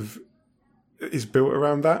kind of is built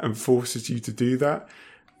around that and forces you to do that,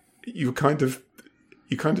 you kind of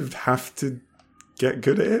have to get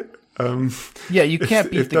good at it. You can't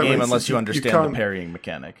beat the game unless you understand the parrying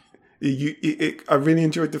mechanic. I really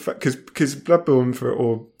enjoyed the fact because Bloodborne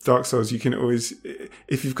or Dark Souls, you can always,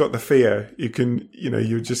 if you've got the fear, you can,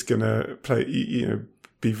 you're just gonna play,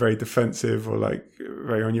 be very defensive or like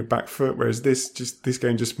very on your back foot. Whereas this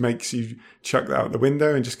game just makes you chuck that out the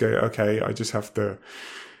window and just go, okay, I just have to,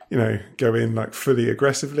 go in like fully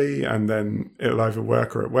aggressively, and then it'll either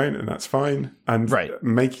work or it won't, and that's fine. And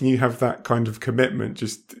making you have that kind of commitment,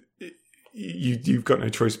 just you've got no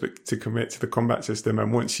choice but to commit to the combat system.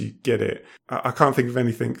 And once you get it, I can't think of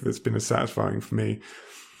anything that's been as satisfying for me.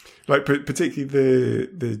 Like particularly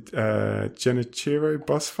the Genichiro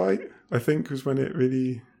boss fight, I think, was when it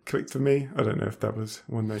really clicked for me. I don't know if that was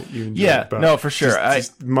one that you enjoyed. Yeah, but no, for sure.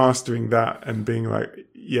 Just mastering that and being like,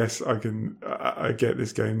 yes, I get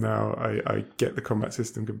this game now. I get the combat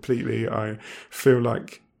system completely. I feel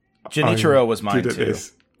like Genichiro was mine too.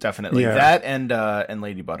 This. Definitely. Yeah. That and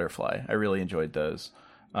Lady Butterfly. I really enjoyed those.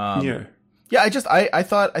 I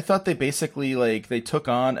thought they basically like they took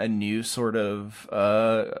on a new sort of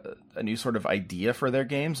idea for their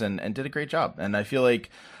games and did a great job. And I feel like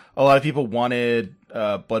a lot of people wanted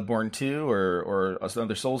Bloodborne 2 or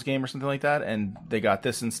another Souls game or something like that, and they got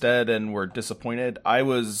this instead and were disappointed. I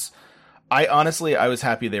was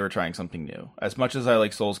happy they were trying something new. As much as I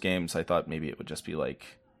like Souls games, I thought maybe it would just be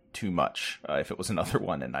like too much if it was another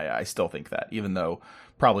one, and I still think that, even though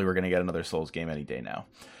probably we're going to get another Souls game any day now.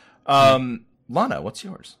 Lana, what's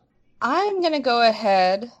yours? I'm going to go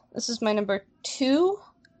ahead. This is my number 2.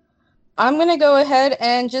 I'm going to go ahead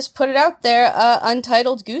and just put it out there.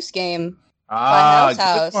 Untitled Goose Game by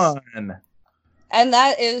House. Good one. And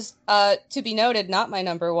that is, to be noted, not my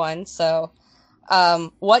number 1. So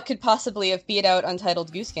what could possibly have beat out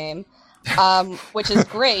Untitled Goose Game? Which is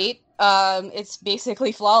great. It's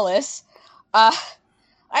basically flawless.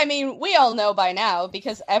 I mean, we all know by now,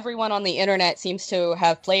 because everyone on the internet seems to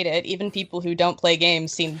have played it. Even people who don't play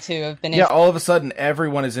games seem to have been. Yeah, all of a sudden,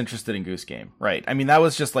 everyone is interested in Goose Game, right? I mean, that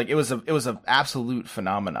was just like it was an absolute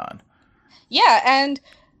phenomenon. Yeah, and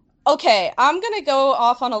okay, I'm gonna go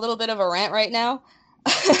off on a little bit of a rant right now.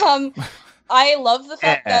 I love the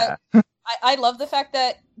fact that I love the fact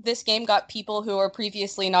that this game got people who were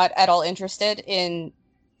previously not at all interested in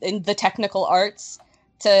the technical arts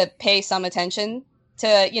to pay some attention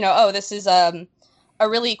to, this is a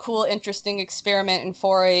really cool, interesting experiment and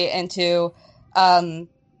foray into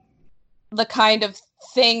the kind of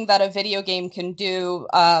thing that a video game can do,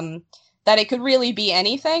 that it could really be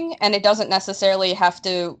anything, and it doesn't necessarily have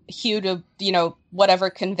to hew to, whatever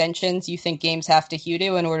conventions you think games have to hew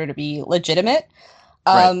to in order to be legitimate.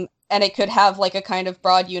 Right. And it could have like a kind of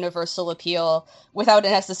broad universal appeal without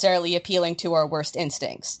necessarily appealing to our worst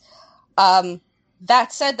instincts.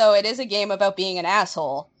 That said, though, it is a game about being an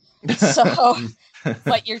asshole. So,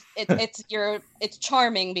 but it's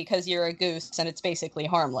charming because you're a goose and it's basically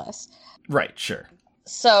harmless. Right, sure.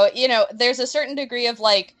 So, there's a certain degree of,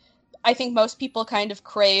 like, I think most people kind of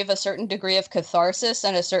crave a certain degree of catharsis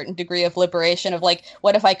and a certain degree of liberation of, like,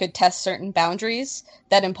 what if I could test certain boundaries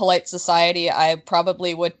that in polite society I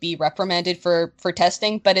probably would be reprimanded for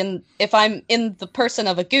testing, but if I'm in the person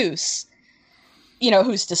of a goose,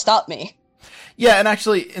 who's to stop me? Yeah, and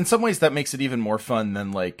actually, in some ways, that makes it even more fun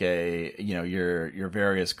than like your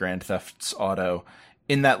various Grand Theft Auto,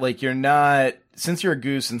 in that like you're not, since you're a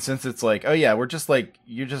goose and since it's like, oh yeah, we're just like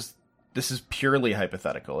this is purely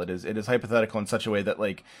hypothetical. It is hypothetical in such a way that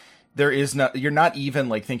like you're not even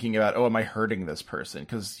like thinking about, oh, am I hurting this person?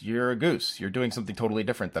 Because you're a goose, you're doing something totally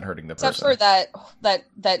different than hurting the person. Except for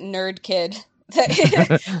that nerd kid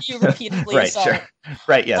that you repeatedly right, saw. Sure.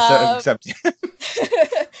 Right, yeah. So except.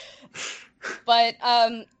 But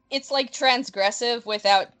it's like transgressive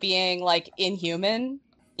without being like inhuman.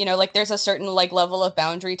 Like there's a certain like level of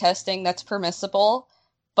boundary testing that's permissible,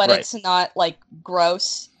 but right. It's not like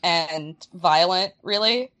gross and violent,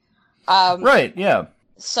 really. Right, yeah.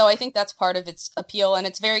 So I think that's part of its appeal, and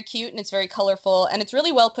it's very cute and it's very colorful and it's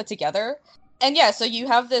really well put together. And yeah, so you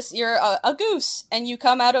have this, you're a goose and you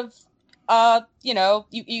come out of,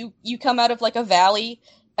 you come out of like a valley.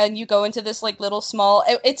 And you go into this like little small.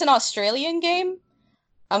 It's an Australian game,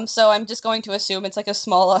 so I'm just going to assume it's like a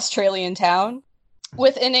small Australian town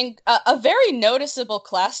with a very noticeable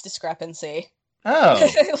class discrepancy. Oh,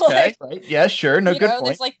 okay, right, yeah, sure, no, good point.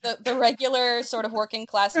 There's like the regular sort of working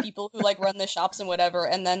class people who like run the shops and whatever,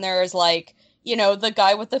 and then there's like the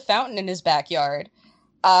guy with the fountain in his backyard.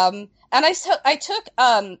 And I took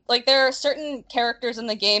like there are certain characters in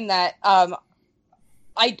the game that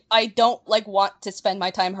I don't like want to spend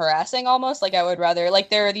my time harassing almost. Like I would rather, like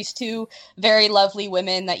there are these two very lovely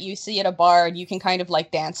women that you see at a bar and you can kind of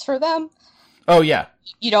like dance for them. Oh yeah.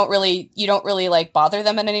 You don't really like bother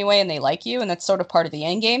them in any way and they like you, and that's sort of part of the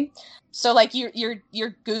end game. So like your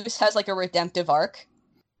goose has like a redemptive arc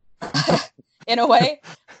in a way.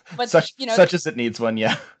 But such as it needs one,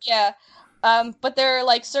 yeah. Yeah. But there are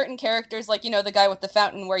like certain characters, like, the guy with the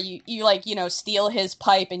fountain where you like, steal his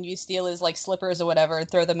pipe and you steal his like slippers or whatever and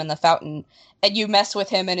throw them in the fountain and you mess with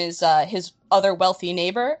him and his other wealthy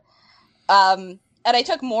neighbor. And I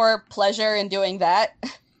took more pleasure in doing that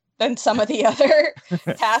than some of the other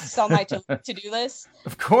tasks on my to-do list.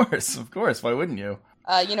 Of course. Why wouldn't you?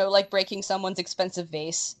 Like breaking someone's expensive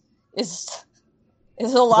vase is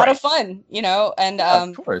a lot of fun, and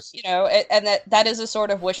of course, and that is a sort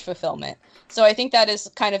of wish fulfillment. So I think that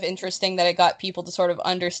is kind of interesting that it got people to sort of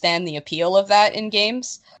understand the appeal of that in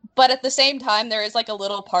games. But at the same time, there is like a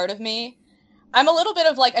little part of me. I'm a little bit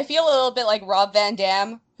of like, I feel a little bit like Rob Van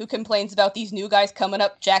Dam, who complains about these new guys coming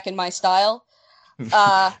up jacking my style.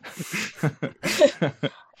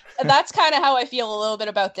 That's kind of how I feel a little bit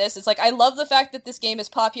about this. It's like, I love the fact that this game is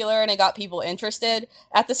popular and it got people interested.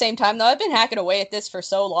 At the same time, though, I've been hacking away at this for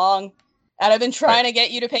so long. And I've been trying to get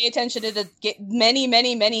you to pay attention to the many,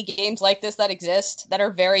 many, many games like this that exist that are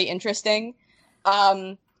very interesting.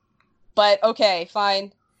 But okay,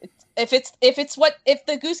 fine. If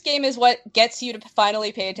the Goose Game is what gets you to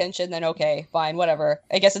finally pay attention, then okay, fine, whatever.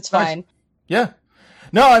 I guess it's fine. Yeah.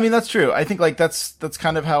 No, I mean, that's true. I think like that's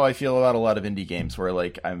kind of how I feel about a lot of indie games where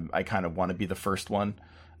like I kind of want to be the first one.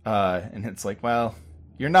 And it's like, well,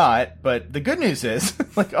 you're not, but the good news is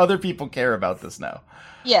like other people care about this now.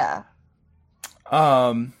 Yeah.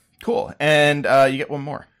 Cool. And you get one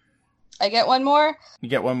more. I get one more? You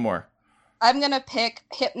get one more. I'm going to pick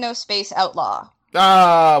Hypnospace Outlaw.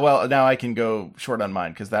 Well, now I can go short on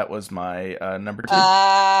mine because that was my number 2.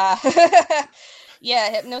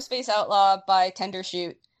 Yeah, Hypnospace Outlaw by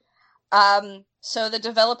Tendershoot. So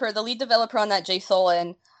the lead developer on that, Jay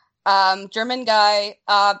Tholen, German guy,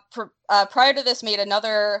 prior to this made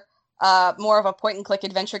another more of a point-and-click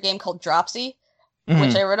adventure game called Dropsy,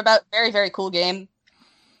 which I wrote about. Very, very cool game.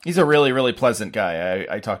 He's a really, really pleasant guy.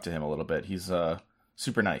 I talked to him a little bit. He's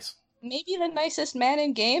super nice. Maybe the nicest man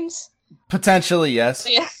in games? Potentially, yes.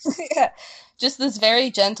 Yeah. Just this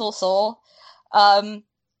very gentle soul.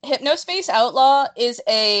 Hypnospace Outlaw is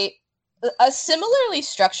a similarly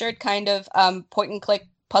structured kind of point-and-click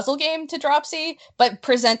puzzle game to Dropsy, but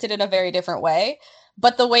presented in a very different way.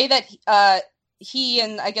 But the way that he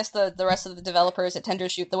and I guess the rest of the developers at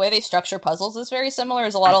Tendershoot, the way they structure puzzles is very similar.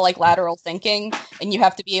 There's a lot of like lateral thinking, and you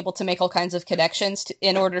have to be able to make all kinds of connections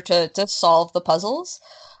in order to solve the puzzles,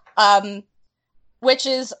 which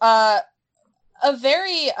is a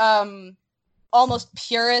very almost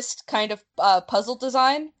purist kind of puzzle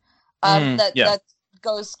design that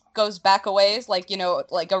goes back a ways. Like,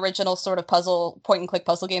 like original sort of point and click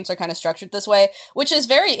puzzle games are kind of structured this way, which is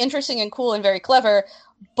very interesting and cool and very clever,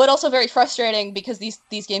 but also very frustrating because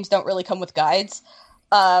these games don't really come with guides.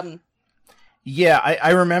 Yeah,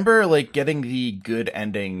 I remember like getting the good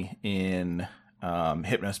ending in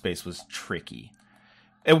Hypnospace was tricky.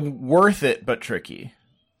 Worth it, but tricky.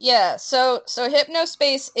 Yeah, so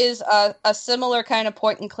Hypnospace is a similar kind of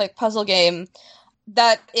point and click puzzle game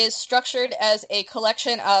that is structured as a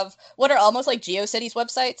collection of what are almost like GeoCities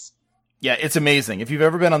websites. Yeah, it's amazing. If you've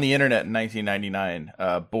ever been on the internet in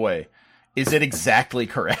 1999, boy, is it exactly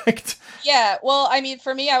correct? Yeah, well, I mean,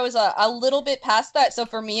 for me, I was a little bit past that. So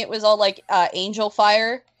for me, it was all like Angel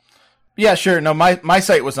Fire. Yeah, sure. No, my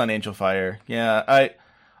site was on Angel Fire. Yeah,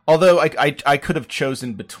 although I could have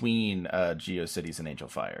chosen between GeoCities and Angel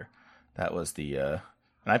Fire. That was and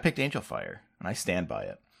I picked Angel Fire, and I stand by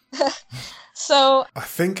it. So I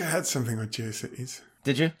think I had something with GeoCities.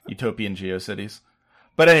 Did you? Utopian GeoCities.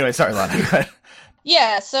 But anyway, sorry, Lana.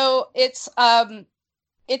 Yeah, so it's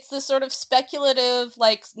the sort of speculative,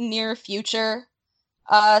 like, near future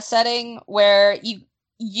setting where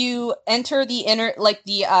you enter the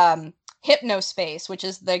hypnospace, which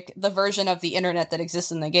is the version of the internet that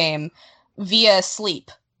exists in the game, via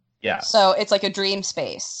sleep. Yeah. So it's like a dream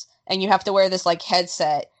space, and you have to wear this like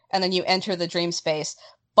headset, and then you enter the dream space.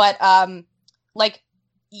 But like,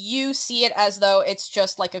 you see it as though it's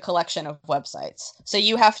just like a collection of websites. So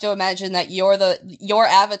you have to imagine that your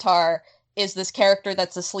avatar is this character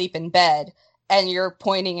that's asleep in bed, and you're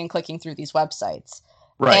pointing and clicking through these websites.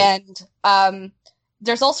 Right. And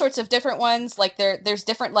there's all sorts of different ones. Like there's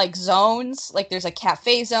different like zones. Like there's a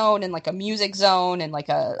cafe zone and like a music zone and like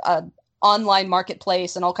a online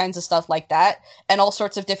marketplace and all kinds of stuff like that. And all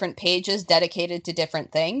sorts of different pages dedicated to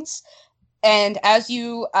different things. And as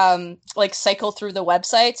you like cycle through the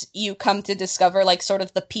websites, you come to discover like sort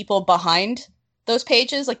of the people behind those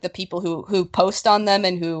pages, like the people who post on them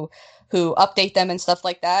and who update them and stuff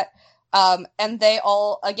like that. And they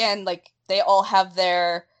all, again, like they all have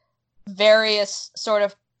their various sort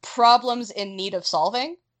of problems in need of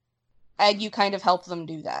solving, and you kind of help them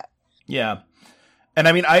do that. Yeah. And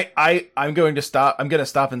I mean, I'm going to stop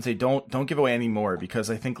and say, don't give away any more, because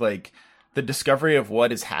I think like the discovery of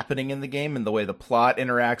what is happening in the game and the way the plot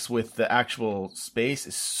interacts with the actual space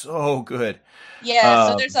is so good.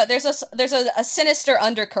 Yeah. So there's a sinister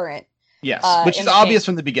undercurrent. Yes, which is obvious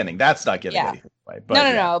from the beginning. That's not giving anything away.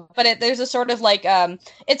 But, no. But there's a sort of like,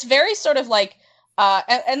 it's very sort of like,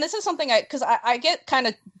 and this is something because I get kind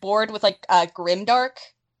of bored with like grimdark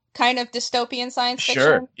kind of dystopian science fiction.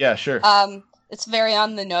 Sure, yeah, sure. It's very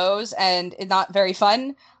on the nose and not very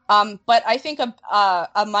fun. But I think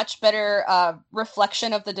a much better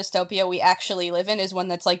reflection of the dystopia we actually live in is one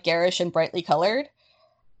that's like garish and brightly colored.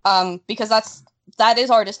 Because that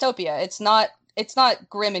is our dystopia. It's not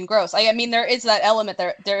grim and gross. I mean, there is that element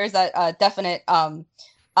there is that definite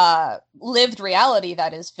lived reality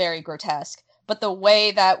that is very grotesque. But the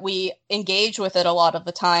way that we engage with it a lot of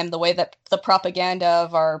the time, the way that the propaganda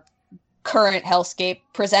of our current hellscape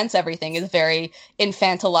presents everything is very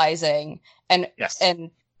infantilizing and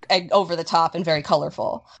over the top and very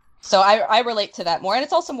colorful. So I relate to that more, and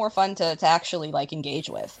it's also more fun to actually like engage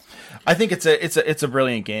with. I think it's a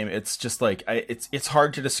brilliant game. It's just like it's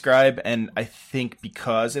hard to describe, and I think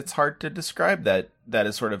because it's hard to describe, that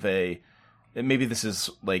is sort of maybe this is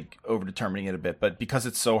like over determining it a bit, but because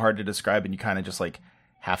it's so hard to describe and you kind of just like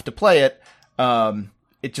have to play it,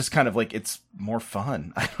 it just kind of like it's more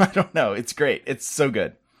fun. I don't know. It's great. It's so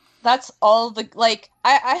good. That's all the like.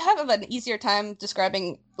 I have an easier time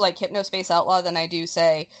describing like Hypnospace Outlaw than I do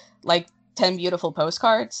say like 10 Beautiful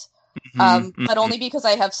Postcards. But only because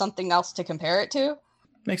I have something else to compare it to.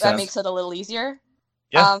 Makes sense. That makes it a little easier.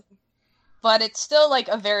 Yeah. But it's still like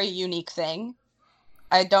a very unique thing.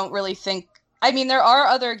 I don't really think. I mean, there are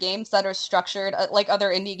other games that are structured, like other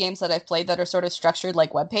indie games that I've played that are sort of structured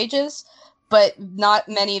like web pages, but not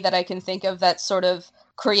many that I can think of that sort of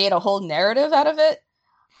create a whole narrative out of it.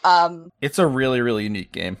 It's a really, really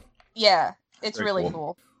unique game. Yeah, it's Very really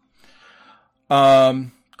cool.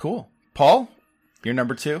 Cool. Paul, you're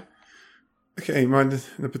number 2. Okay, my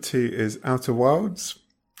number 2 is Outer Wilds.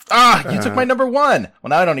 You took my number 1. Well,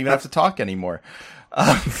 now I don't even have to talk anymore.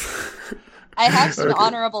 I have some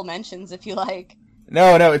honorable mentions if you like.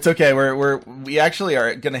 No, it's okay. We actually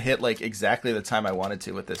are gonna hit like exactly the time I wanted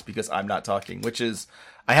to with this because I'm not talking, which is,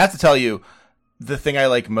 I have to tell you, the thing I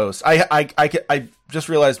like most. I just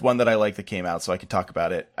realized one that I like that came out, so I could talk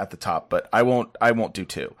about it at the top, but I won't do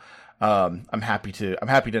 2. I'm happy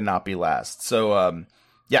to not be last. So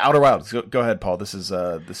yeah, Outer Wilds. Go ahead, Paul. This is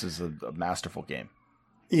a masterful game.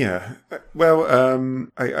 Yeah, well,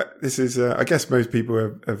 this is, I guess most people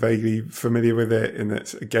are vaguely familiar with it, in that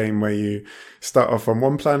it's a game where you start off on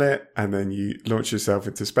one planet and then you launch yourself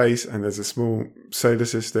into space, and there's a small solar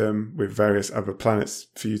system with various other planets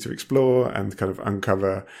for you to explore and kind of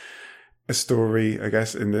uncover a story, I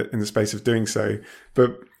guess, in the space of doing so.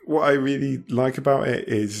 But what I really like about it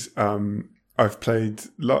is I've played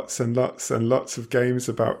lots and lots and lots of games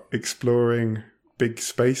about exploring big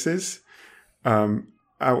spaces.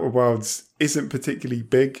 Outer Wilds isn't particularly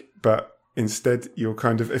big, but instead you're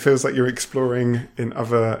it feels like you're exploring in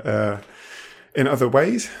other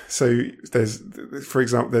ways. So there's, for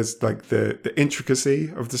example, there's like the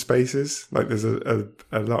intricacy of the spaces. Like there's a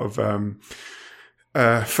lot of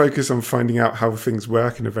focus on finding out how things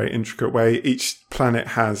work in a very intricate way. Each planet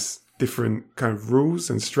has different kind of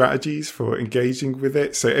rules and strategies for engaging with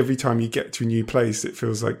it. So every time you get to a new place, it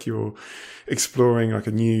feels like you're exploring like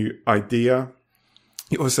a new idea.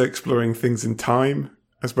 You're also exploring things in time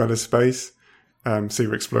as well as space. So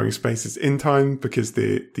you're exploring spaces in time because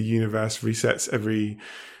the universe resets every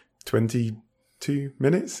 22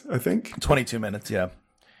 minutes, I think. 22 minutes, yeah.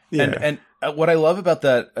 Yeah. And what I love about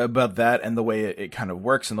that and the way it kind of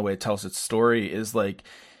works and the way it tells its story is like,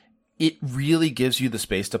 it really gives you the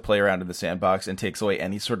space to play around in the sandbox and takes away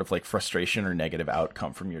any sort of like frustration or negative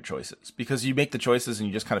outcome from your choices, because you make the choices and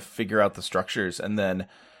you just kind of figure out the structures, and then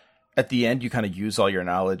at the end you kind of use all your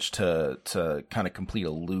knowledge to kind of complete a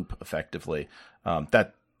loop effectively.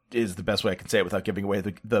 That is the best way I can say it without giving away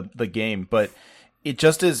the game, but it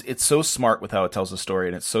just is. It's so smart with how it tells the story,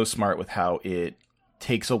 and it's so smart with how it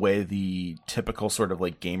takes away the typical sort of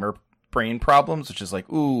like gamer brain problems, which is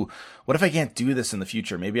like, ooh, what if I can't do this in the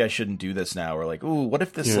future? Maybe I shouldn't do this now. Or like, ooh, what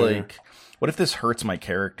if this what if this hurts my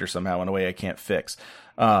character somehow in a way I can't fix?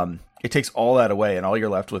 It takes all that away, and all you're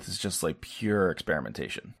left with is just like pure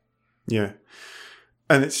experimentation. Yeah.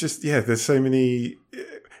 And it's just, there's so many,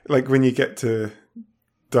 like when you get to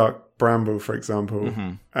Dark Bramble, for example,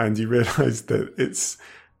 and you realize that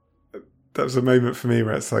that was a moment for me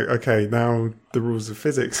where it's like, okay, now the rules of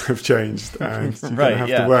physics have changed, and you're going to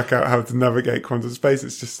have to work out how to navigate quantum space.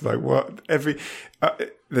 It's just like, what?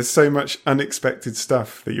 There's so much unexpected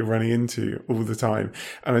stuff that you're running into all the time.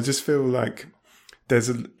 And I just feel like there's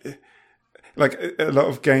a lot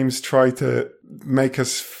of games try to make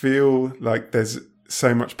us feel like there's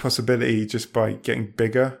so much possibility just by getting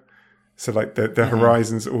bigger. So like the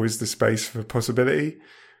horizon's always the space for possibility.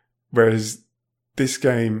 Whereas this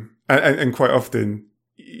game, and quite often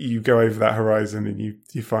you go over that horizon and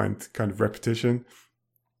you find kind of repetition.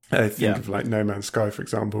 I think of like No Man's Sky, for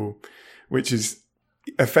example, which is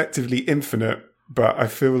effectively infinite, but I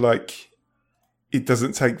feel like it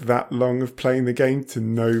doesn't take that long of playing the game to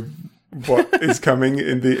know what is coming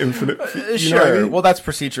in the infinite. Sure. Know what I mean? Well, that's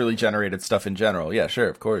procedurally generated stuff in general. Yeah, sure,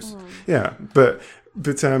 of course. Yeah, but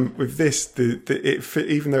with this,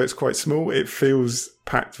 even though it's quite small, it feels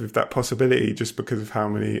packed with that possibility just because of how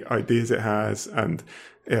many ideas it has, and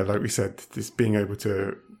like we said, this being able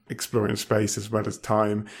to explore in space as well as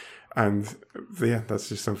time, and that's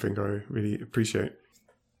just something I really appreciate.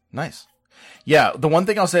 Nice. Yeah, the one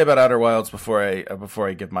thing I'll say about Outer Wilds before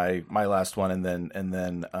I give my last one and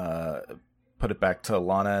then put it back to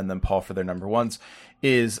Lana and then Paul for their number ones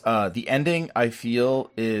is the ending. I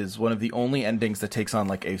feel is one of the only endings that takes on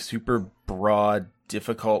like a super broad,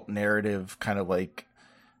 difficult narrative, kind of like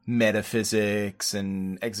metaphysics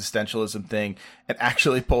and existentialism thing, and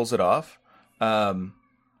actually pulls it off.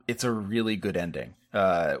 It's a really good ending,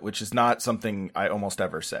 which is not something I almost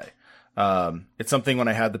ever say. It's something when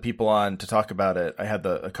I had the people on to talk about it, I had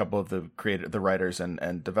a couple of the writers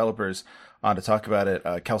and developers on to talk about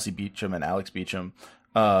it, Kelsey Beecham and Alex Beecham.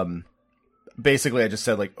 Basically I just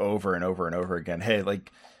said like over and over and over again, hey,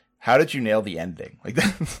 like, how did you nail the ending? Like,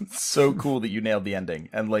 that's so cool that you nailed the ending.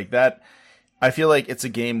 And like that, I feel like it's a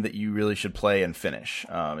game that you really should play and finish.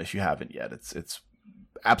 If you haven't yet, it's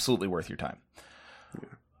absolutely worth your time.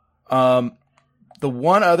 Yeah. The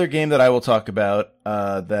one other game that I will talk about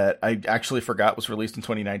that I actually forgot was released in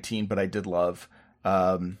 2019, but I did love,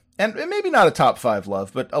 and maybe not a top 5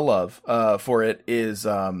 love, but a love for it is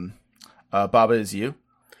Baba Is You.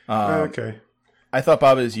 Okay. I thought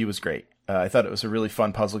Baba Is You was great. I thought it was a really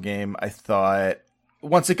fun puzzle game. I thought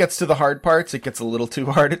once it gets to the hard parts, it gets a little too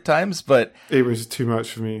hard at times, but it was too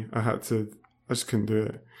much for me. I just couldn't do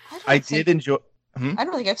it. I did enjoy. I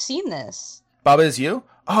don't think I've seen this. Baba Is You?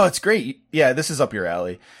 Oh, it's great. Yeah, this is up your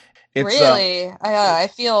alley. It's, really? I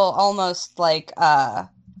feel almost like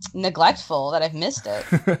neglectful that I've missed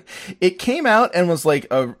it. It came out and was like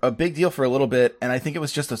a big deal for a little bit, and I think it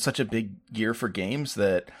was just such a big year for games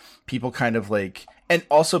that people kind of like, and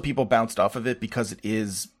also people bounced off of it because it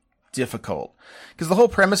is difficult. Because the whole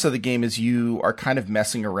premise of the game is you are kind of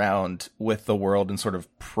messing around with the world in sort of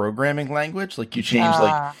programming language. Like you change,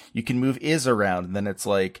 like you can move is around, and then it's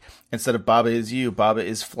like instead of Baba is you, Baba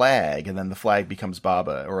is flag, and then the flag becomes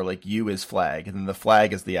Baba, or like you is flag, and then the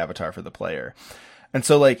flag is the avatar for the player. And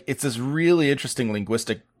so like it's this really interesting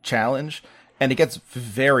linguistic challenge, and it gets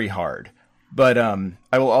very hard. But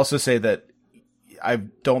I will also say that I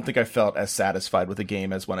don't think I felt as satisfied with the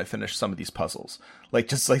game as when I finished some of these puzzles. Like,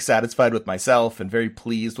 just like satisfied with myself and very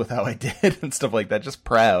pleased with how I did and stuff like that. Just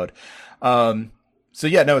proud. So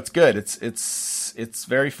yeah, no, it's good. It's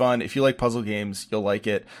very fun. If you like puzzle games, you'll like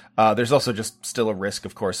it. There's also just still a risk,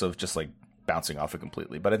 of course, of just like bouncing off it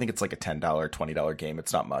completely. But I think it's like a $10, $20 game.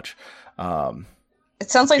 It's not much.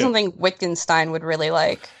 It sounds like something Wittgenstein would really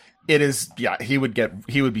like. It is, yeah, he would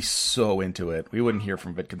be so into it. We wouldn't hear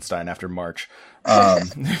from Wittgenstein after March. So,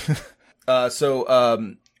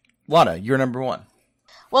 Lana, you're number one.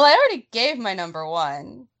 Well, I already gave my number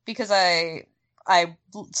one because I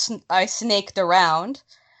snaked around.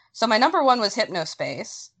 So my number one was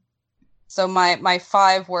Hypnospace. So my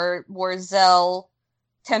five were Zell,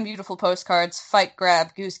 10 Beautiful Postcards, Fight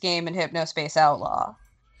Grab, Goose Game, and Hypnospace Outlaw.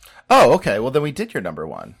 Oh, okay. Well, then we did your number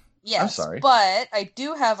one. Yes, I'm sorry. But I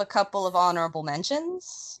do have a couple of honorable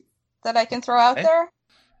mentions that I can throw out there.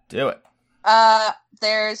 Do it.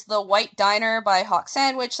 There's the White Diner by Hawk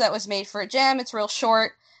Sandwich that was made for a jam. It's real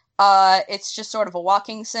short. It's just sort of a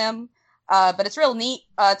walking sim, but it's real neat.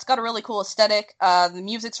 It's got a really cool aesthetic. The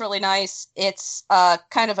music's really nice. It's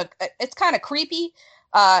kind of creepy.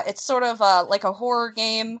 It's sort of like a horror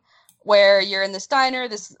game where you're in this diner,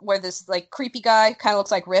 where this like creepy guy kind of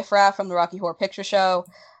looks like Riff Raff from the Rocky Horror Picture Show.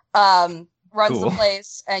 Runs Cool. the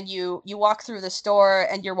place, and you walk through the store,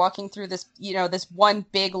 and you're walking through this, this one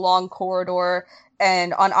big long corridor,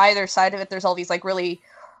 and on either side of it, there's all these like really,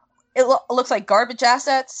 it looks like garbage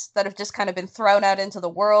assets that have just kind of been thrown out into the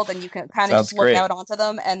world, and you can kind of just look out onto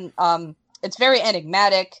them, and it's very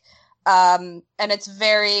enigmatic, and it's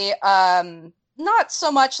very not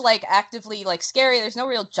so much like actively like scary. There's no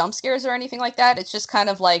real jump scares or anything like that. It's just kind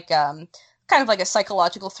of like a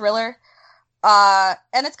psychological thriller.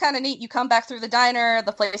 And it's kind of neat. You come back through the diner,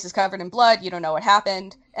 the place is covered in blood, you don't know what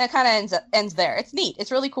happened, and it kind of ends there. It's neat.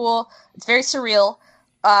 It's really cool. It's very surreal.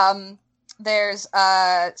 There's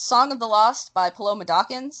Song of the Lost by Paloma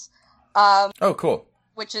Dawkins. Oh, cool.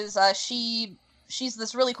 Which is, she's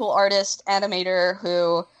this really cool artist, animator,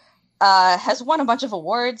 who has won a bunch of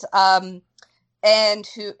awards, and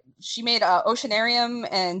who she made Oceanarium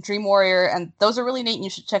and Dream Warrior, and those are really neat, and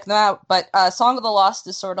you should check them out. But Song of the Lost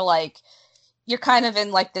is sort of like, you're kind of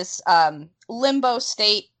in like this limbo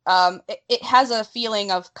state. It has a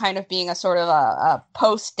feeling of kind of being a sort of a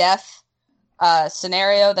post-death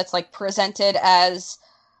scenario that's like presented as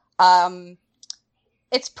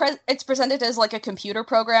it's presented as like a computer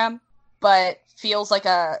program, but feels like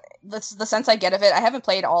the sense I get of it. I haven't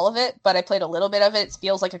played all of it, but I played a little bit of it. It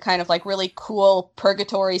feels like a kind of like really cool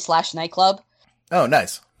purgatory / nightclub. Oh,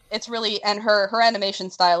 nice. It's really, and her animation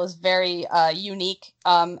style is very unique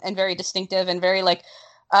and very distinctive and very like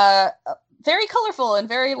very colorful and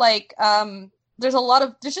very like there's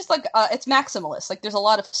just like it's maximalist, like there's a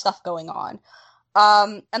lot of stuff going on.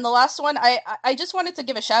 And the last one, I just wanted to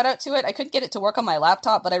give a shout out to it. I couldn't get it to work on my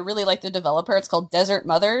laptop, but I really like the developer. It's called Desert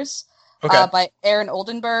Mothers by Aaron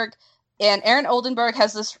Oldenburg. And Aaron Oldenburg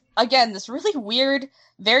has this really weird,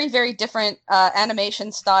 very, very different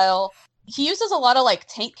animation style. He uses a lot of like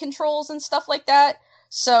tank controls and stuff like that.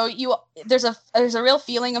 So there's a real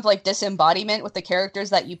feeling of like disembodiment with the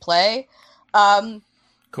characters that you play.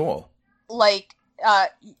 Cool. Like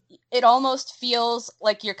it almost feels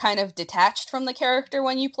like you're kind of detached from the character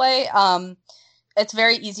when you play. It's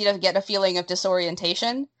very easy to get a feeling of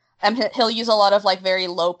disorientation. And he'll use a lot of like very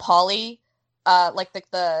low poly, like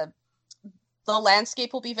the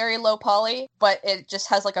landscape will be very low poly, but it just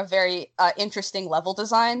has like a very interesting level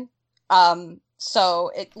design.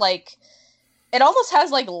 So it almost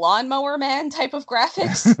has like Lawnmower Man type of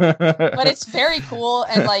graphics, but it's very cool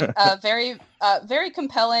and like very very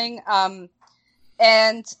compelling.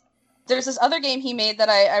 And there's this other game he made that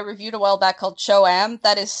I reviewed a while back called Cho-Am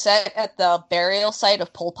that is set at the burial site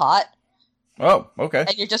of Pol Pot. Oh, okay.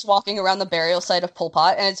 And you're just walking around the burial site of Pol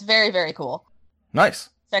Pot, and it's very, very cool. Nice.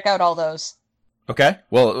 Check out all those. Okay.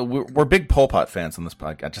 Well, we're big Pol Pot fans on this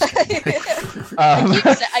podcast. Just kidding.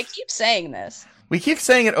 I keep saying this. We keep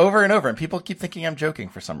saying it over and over, and people keep thinking I'm joking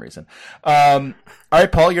for some reason. All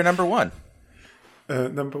right, Paul, you're number one.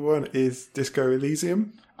 number one is Disco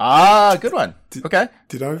Elysium. Ah, good one. Okay.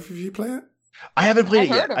 Did either of you play it? I haven't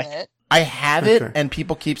played I've it heard yet. of it. I have it, Okay. and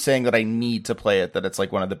people keep saying that I need to play it, that it's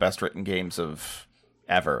like one of the best written games of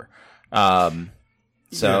ever.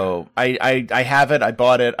 So I have it, I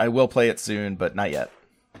bought it, I will play it soon, but not yet.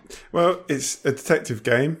 Well, it's a detective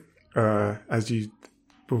game, as you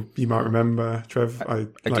might remember, Trev. I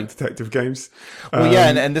like detective games. Well, yeah,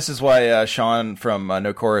 and this is why Sean from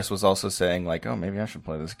No Chorus was also saying, like, oh, maybe I should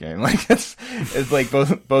play this game. Like, it's like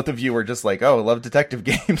both of you were just like, oh, I love detective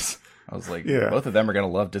games. I was like, both of them are going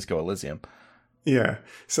to love Disco Elysium. Yeah.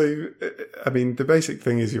 So, I mean, the basic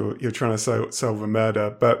thing is you're trying to solve a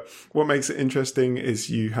murder, but what makes it interesting is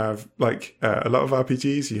you have, like, a lot of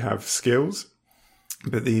RPGs, you have skills,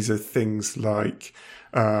 but these are things like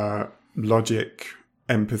logic,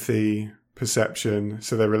 empathy, perception.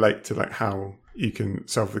 So they relate to, like, how you can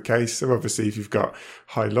solve the case. So obviously, if you've got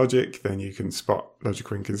high logic, then you can spot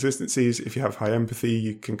logical inconsistencies. If you have high empathy,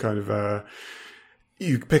 you can kind of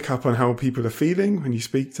you pick up on how people are feeling when you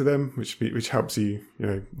speak to them, which helps you,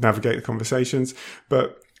 navigate the conversations.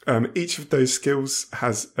 But each of those skills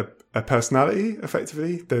has a personality.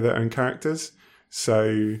 Effectively, they're their own characters,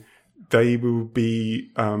 so they will be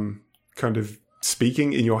kind of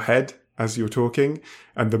speaking in your head as you're talking.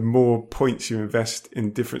 And the more points you invest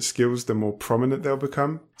in different skills, the more prominent they'll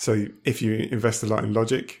become. So if you invest a lot in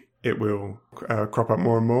logic, it will crop up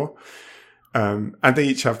more and more. And they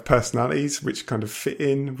each have personalities which kind of fit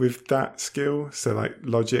in with that skill. So like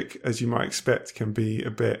logic, as you might expect, can be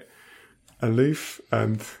a bit aloof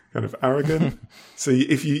and kind of arrogant. So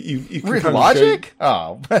if you can With kind logic?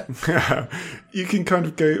 of go, you can kind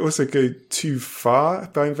of go too far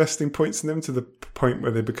by investing points in them to the point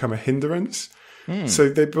where they become a hindrance. So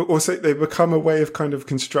they become a way of kind of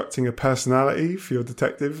constructing a personality for your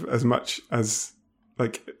detective as much as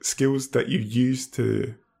like skills that you use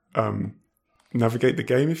to navigate the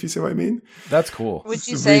game, if you see what I mean. That's cool. Would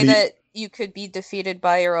you It's say really- that you could be defeated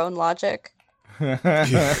by your own logic? You could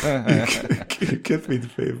be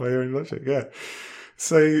defeated by your own logic, yeah.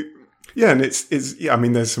 So yeah, and it's I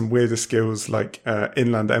mean, there's some weirder skills like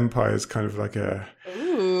Inland Empire is kind of like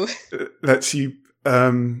Ooh. lets you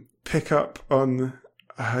pick up on,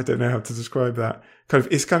 I don't know how to describe that.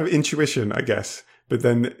 It's kind of intuition, I guess, but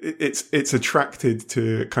then it's attracted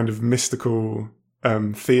to kind of mystical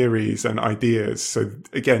theories and ideas. So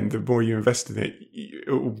again, the more you invest in it, it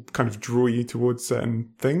will kind of draw you towards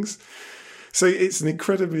certain things. So it's an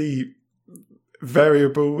incredibly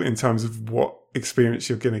variable in terms of what experience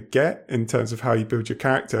you're going to get in terms of how you build your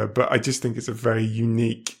character. But I just think it's a very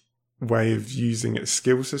unique way of using a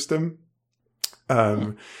skill system.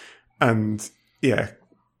 And yeah,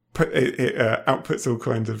 it outputs all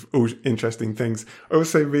kinds of interesting things. I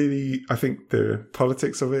think the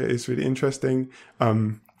politics of it is really interesting.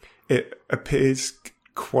 It appears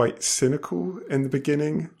quite cynical in the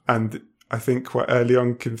beginning, and I think quite early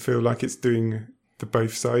on can feel like it's doing the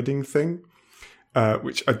both-siding thing,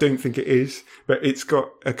 which I don't think it is, but it's got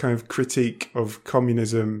a kind of critique of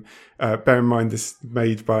communism. Bear in mind, this is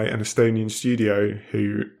made by an Estonian studio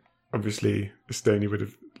who obviously Estonia would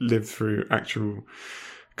have lived through actual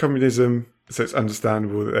communism, so it's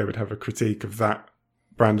understandable that they would have a critique of that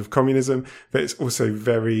brand of communism. But it's also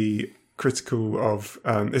very critical of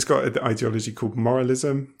it's got an ideology called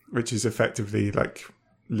moralism, which is effectively like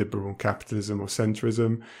liberal capitalism or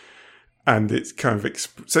centrism, and it's kind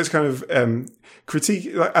of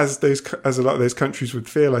critique, like, as a lot of those countries would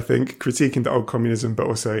feel, I think, critiquing the old communism, but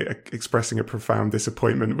also expressing a profound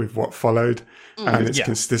disappointment with what followed. And it's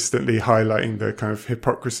consistently highlighting the kind of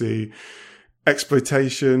hypocrisy,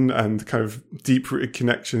 exploitation, and kind of deep-rooted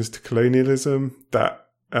connections to colonialism that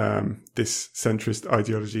this centrist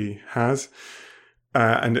ideology has.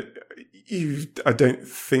 And I don't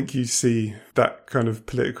think you see that kind of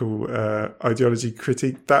political ideology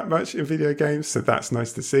critique that much in video games, so that's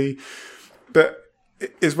nice to see. But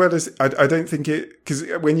as well as, I don't think because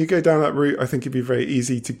when you go down that route, I think it'd be very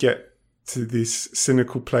easy to get to this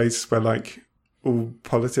cynical place where like all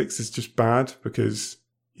politics is just bad because,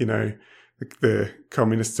 the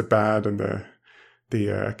communists are bad and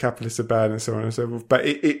the capitalists are bad and so on and so forth. But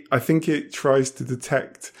I think it tries to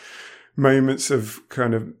detect moments of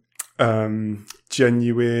kind of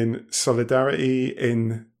genuine solidarity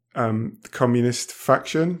in the communist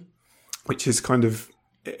faction, which is kind of,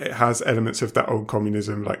 it has elements of that old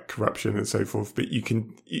communism, like corruption and so forth. But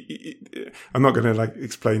I'm not going to like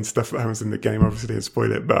explain stuff that happens in the game, obviously, and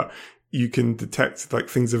spoil it, but you can detect like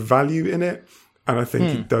things of value in it. And I think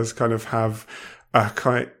it does kind of have a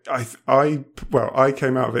kind, I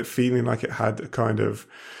came out of it feeling like it had a kind of,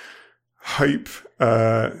 hope.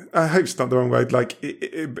 Hope's not the wrong word. Like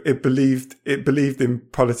it believed in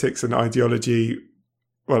politics and ideology,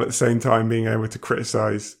 while at the same time being able to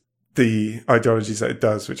criticize the ideologies that it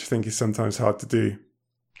does, which I think is sometimes hard to do.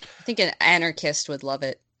 I think an anarchist would love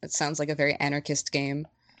it. It sounds like a very anarchist game.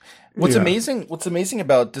 What's amazing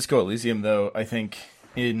about Disco Elysium, though, I think,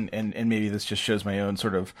 and maybe this just shows my own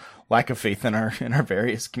sort of lack of faith in our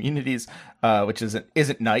various communities, which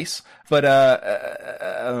isn't nice, but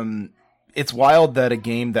it's wild that a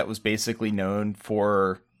game that was basically known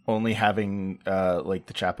for only having like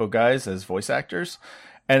the Chapo guys as voice actors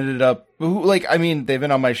ended up they've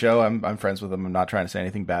been on my show. I'm friends with them. I'm not trying to say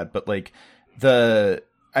anything bad, but like that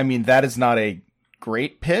is not a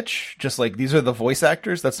great pitch. Just like these are the voice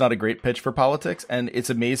actors. That's not a great pitch for politics. And it's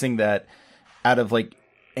amazing that out of like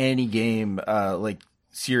any game, like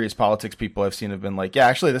serious politics people I've seen have been like, yeah,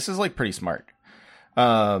 actually this is like pretty smart.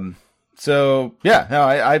 So yeah, no,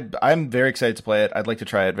 I'm very excited to play it. I'd like to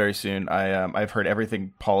try it very soon. I've heard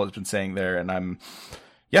everything Paul has been saying there, and I'm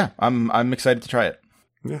excited to try it.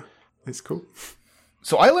 Yeah, it's cool.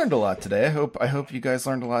 So I learned a lot today. I hope you guys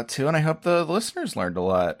learned a lot too, and I hope the listeners learned a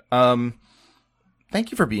lot.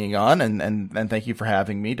 Thank you for being on, and thank you for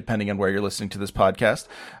having me, depending on where you're listening to this podcast.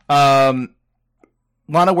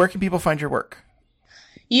 Lana, where can people find your work?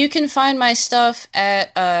 You can find my stuff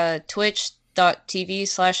at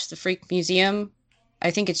twitch.tv/thefreakmuseum.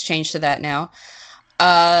 I think it's changed to that now.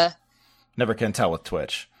 Never can tell with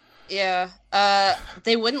Twitch. Yeah.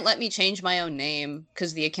 They wouldn't let me change my own name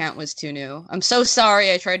because the account was too new. I'm so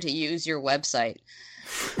sorry I tried to use your website.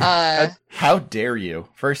 How dare you,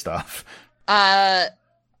 first off. I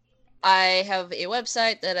have a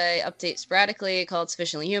website that I update sporadically called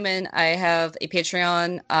Sufficiently Human. I have a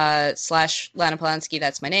Patreon, /Lana Polanski,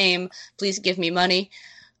 that's my name. Please give me money.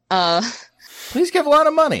 Please give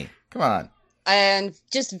Lana money. Come on. And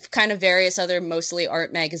just kind of various other mostly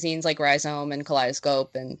art magazines like Rhizome and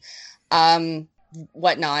Kaleidoscope and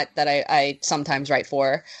whatnot that I sometimes write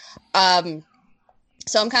for.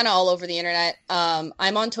 So I'm kind of all over the internet.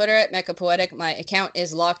 I'm on Twitter at Mechapoetic. My account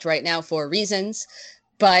is locked right now for reasons,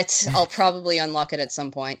 but I'll probably unlock it at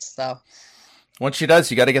some point. So once she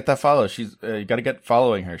does, you got to get that follow. You got to get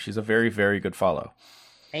following her. She's a very, very good follow.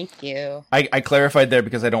 Thank you. I clarified there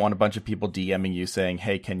because I don't want a bunch of people DMing you saying,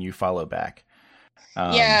 "Hey, can you follow back?"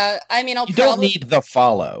 Yeah, I mean, you don't need the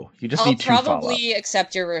follow. You just need to follow. I'll probably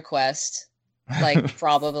accept your request. Like,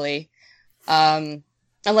 probably.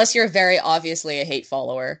 Unless you're very obviously a hate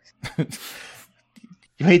follower. You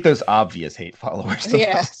hate those obvious hate followers.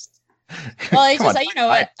 Yeah. Well, I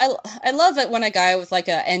love it when a guy with like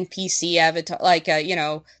a NPC avatar, like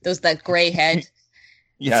that gray head,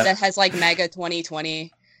 that has like Mega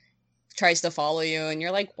 2020, tries to follow you, and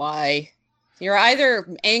you're like, why? You're either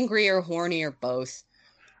angry or horny or both.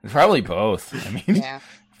 Probably both. I mean, yeah.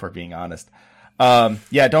 If we're being honest.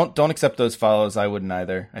 Don't accept those follows. I wouldn't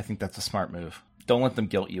either. I think that's a smart move. Don't let them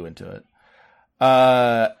guilt you into it.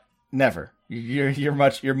 Never. You're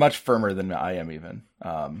much firmer than I am, even,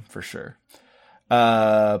 for sure.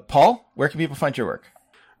 Paul, where can people find your work?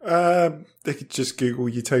 They could just Google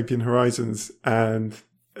Utopian Horizons and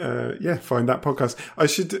find that podcast. I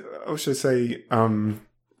should also say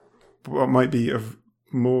what might be of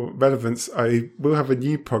more relevance. I will have a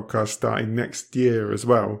new podcast starting next year as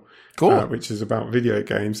well. Cool. Which is about video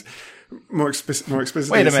games. More explicitly,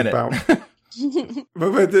 wait a minute. About.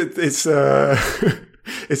 but it's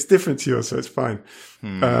it's different to yours, so it's fine.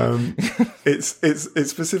 It's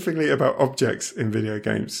specifically about objects in video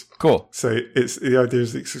games. Cool. So the idea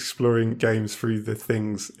is it's exploring games through the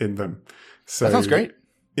things in them. So that sounds great.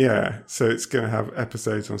 Yeah. So it's going to have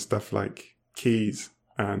episodes on stuff like keys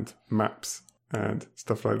and maps and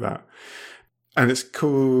stuff like that. And it's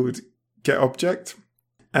called Get Object.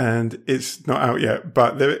 And it's not out yet,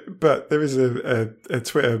 but there is a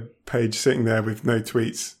Twitter page sitting there with no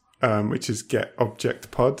tweets, which is Get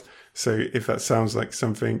Object Pod. So if that sounds like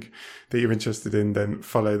something that you're interested in, then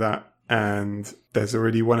follow that. And there's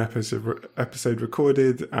already one episode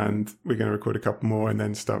recorded, and we're going to record a couple more and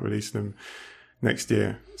then start releasing them next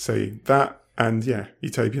year. So that, and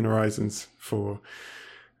Utopian Horizons for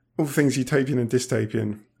all things utopian and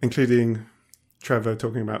dystopian, including Trevor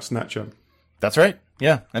talking about Snatcher. That's right.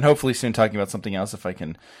 Yeah. And hopefully soon talking about something else if I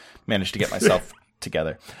can manage to get myself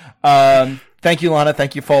together. Thank you, Lana.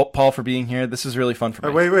 Thank you, Paul, for being here. This is really fun for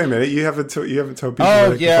me. Wait a minute. You haven't told people where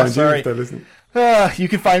they can find you if they're listening. You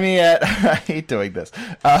can find me at... I hate doing this.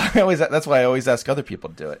 That's why I always ask other people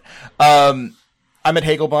to do it. I'm at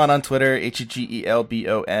Hagelbon on Twitter,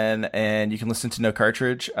 Hegelbon, and you can listen to No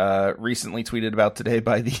Cartridge. Recently tweeted about today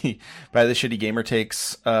by the Shitty Gamer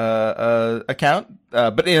Takes account,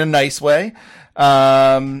 but in a nice way.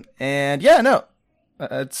 And yeah, no,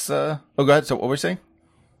 it's oh, go ahead. So what were you saying?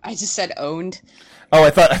 I just said owned. Oh,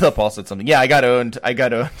 I thought Paul said something. Yeah, I got owned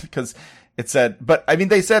because it said, but I mean,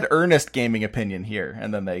 they said earnest gaming opinion here,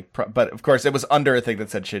 and then but of course it was under a thing that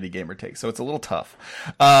said Shitty Gamer Takes, so it's a little tough.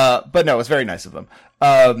 But no, it was very nice of them.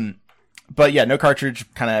 But yeah, No Cartridge,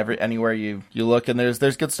 kind of anywhere you look, and there's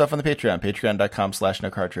good stuff on the Patreon, patreon.com/No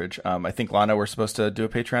Cartridge. I think, Lana, we're supposed to do a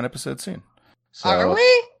Patreon episode soon. So Are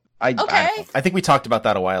we? Okay. I think we talked about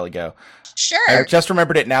that a while ago. Sure. I just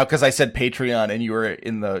remembered it now because I said Patreon and you were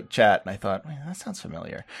in the chat, and I thought, man, that sounds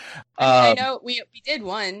familiar. I know we did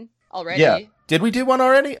one already. Yeah. Did we do one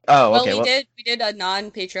already? Oh, Well, okay. we did a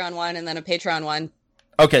non-Patreon one and then a Patreon one.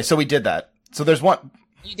 Okay, so we did that. So there's one.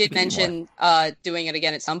 You did mention doing it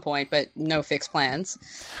again at some point, but no fixed plans.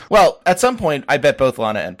 Well, at some point, I bet both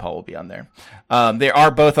Lana and Paul will be on there. They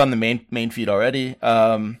are both on the main feed already.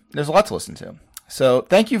 There's a lot to listen to. So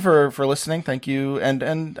thank you for listening. Thank you,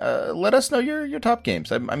 and let us know your top games.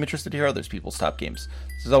 I'm interested to hear other people's top games.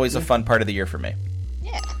 This is always a fun part of the year for me.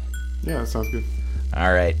 Yeah. Yeah, that sounds good.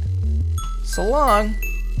 All right. So long.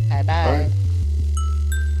 Bye-bye. Bye.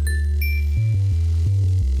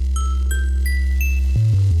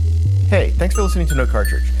 Hey, thanks for listening to No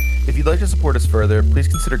Cartridge. If you'd like to support us further, please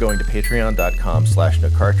consider going to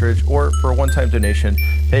patreon.com/NoCartridge, or for a one-time donation,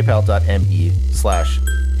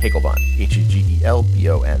 paypal.me/Hagelbon,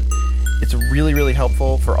 Hegelbon. It's really, really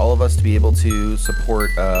helpful for all of us to be able to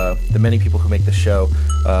support the many people who make the show,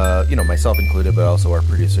 myself included, but also our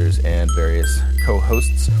producers and various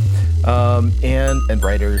co-hosts, and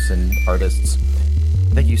writers and artists.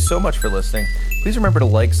 Thank you so much for listening. Please remember to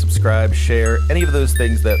like, subscribe, share, any of those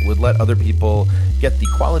things that would let other people get the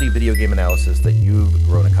quality video game analysis that you've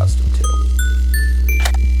grown accustomed to.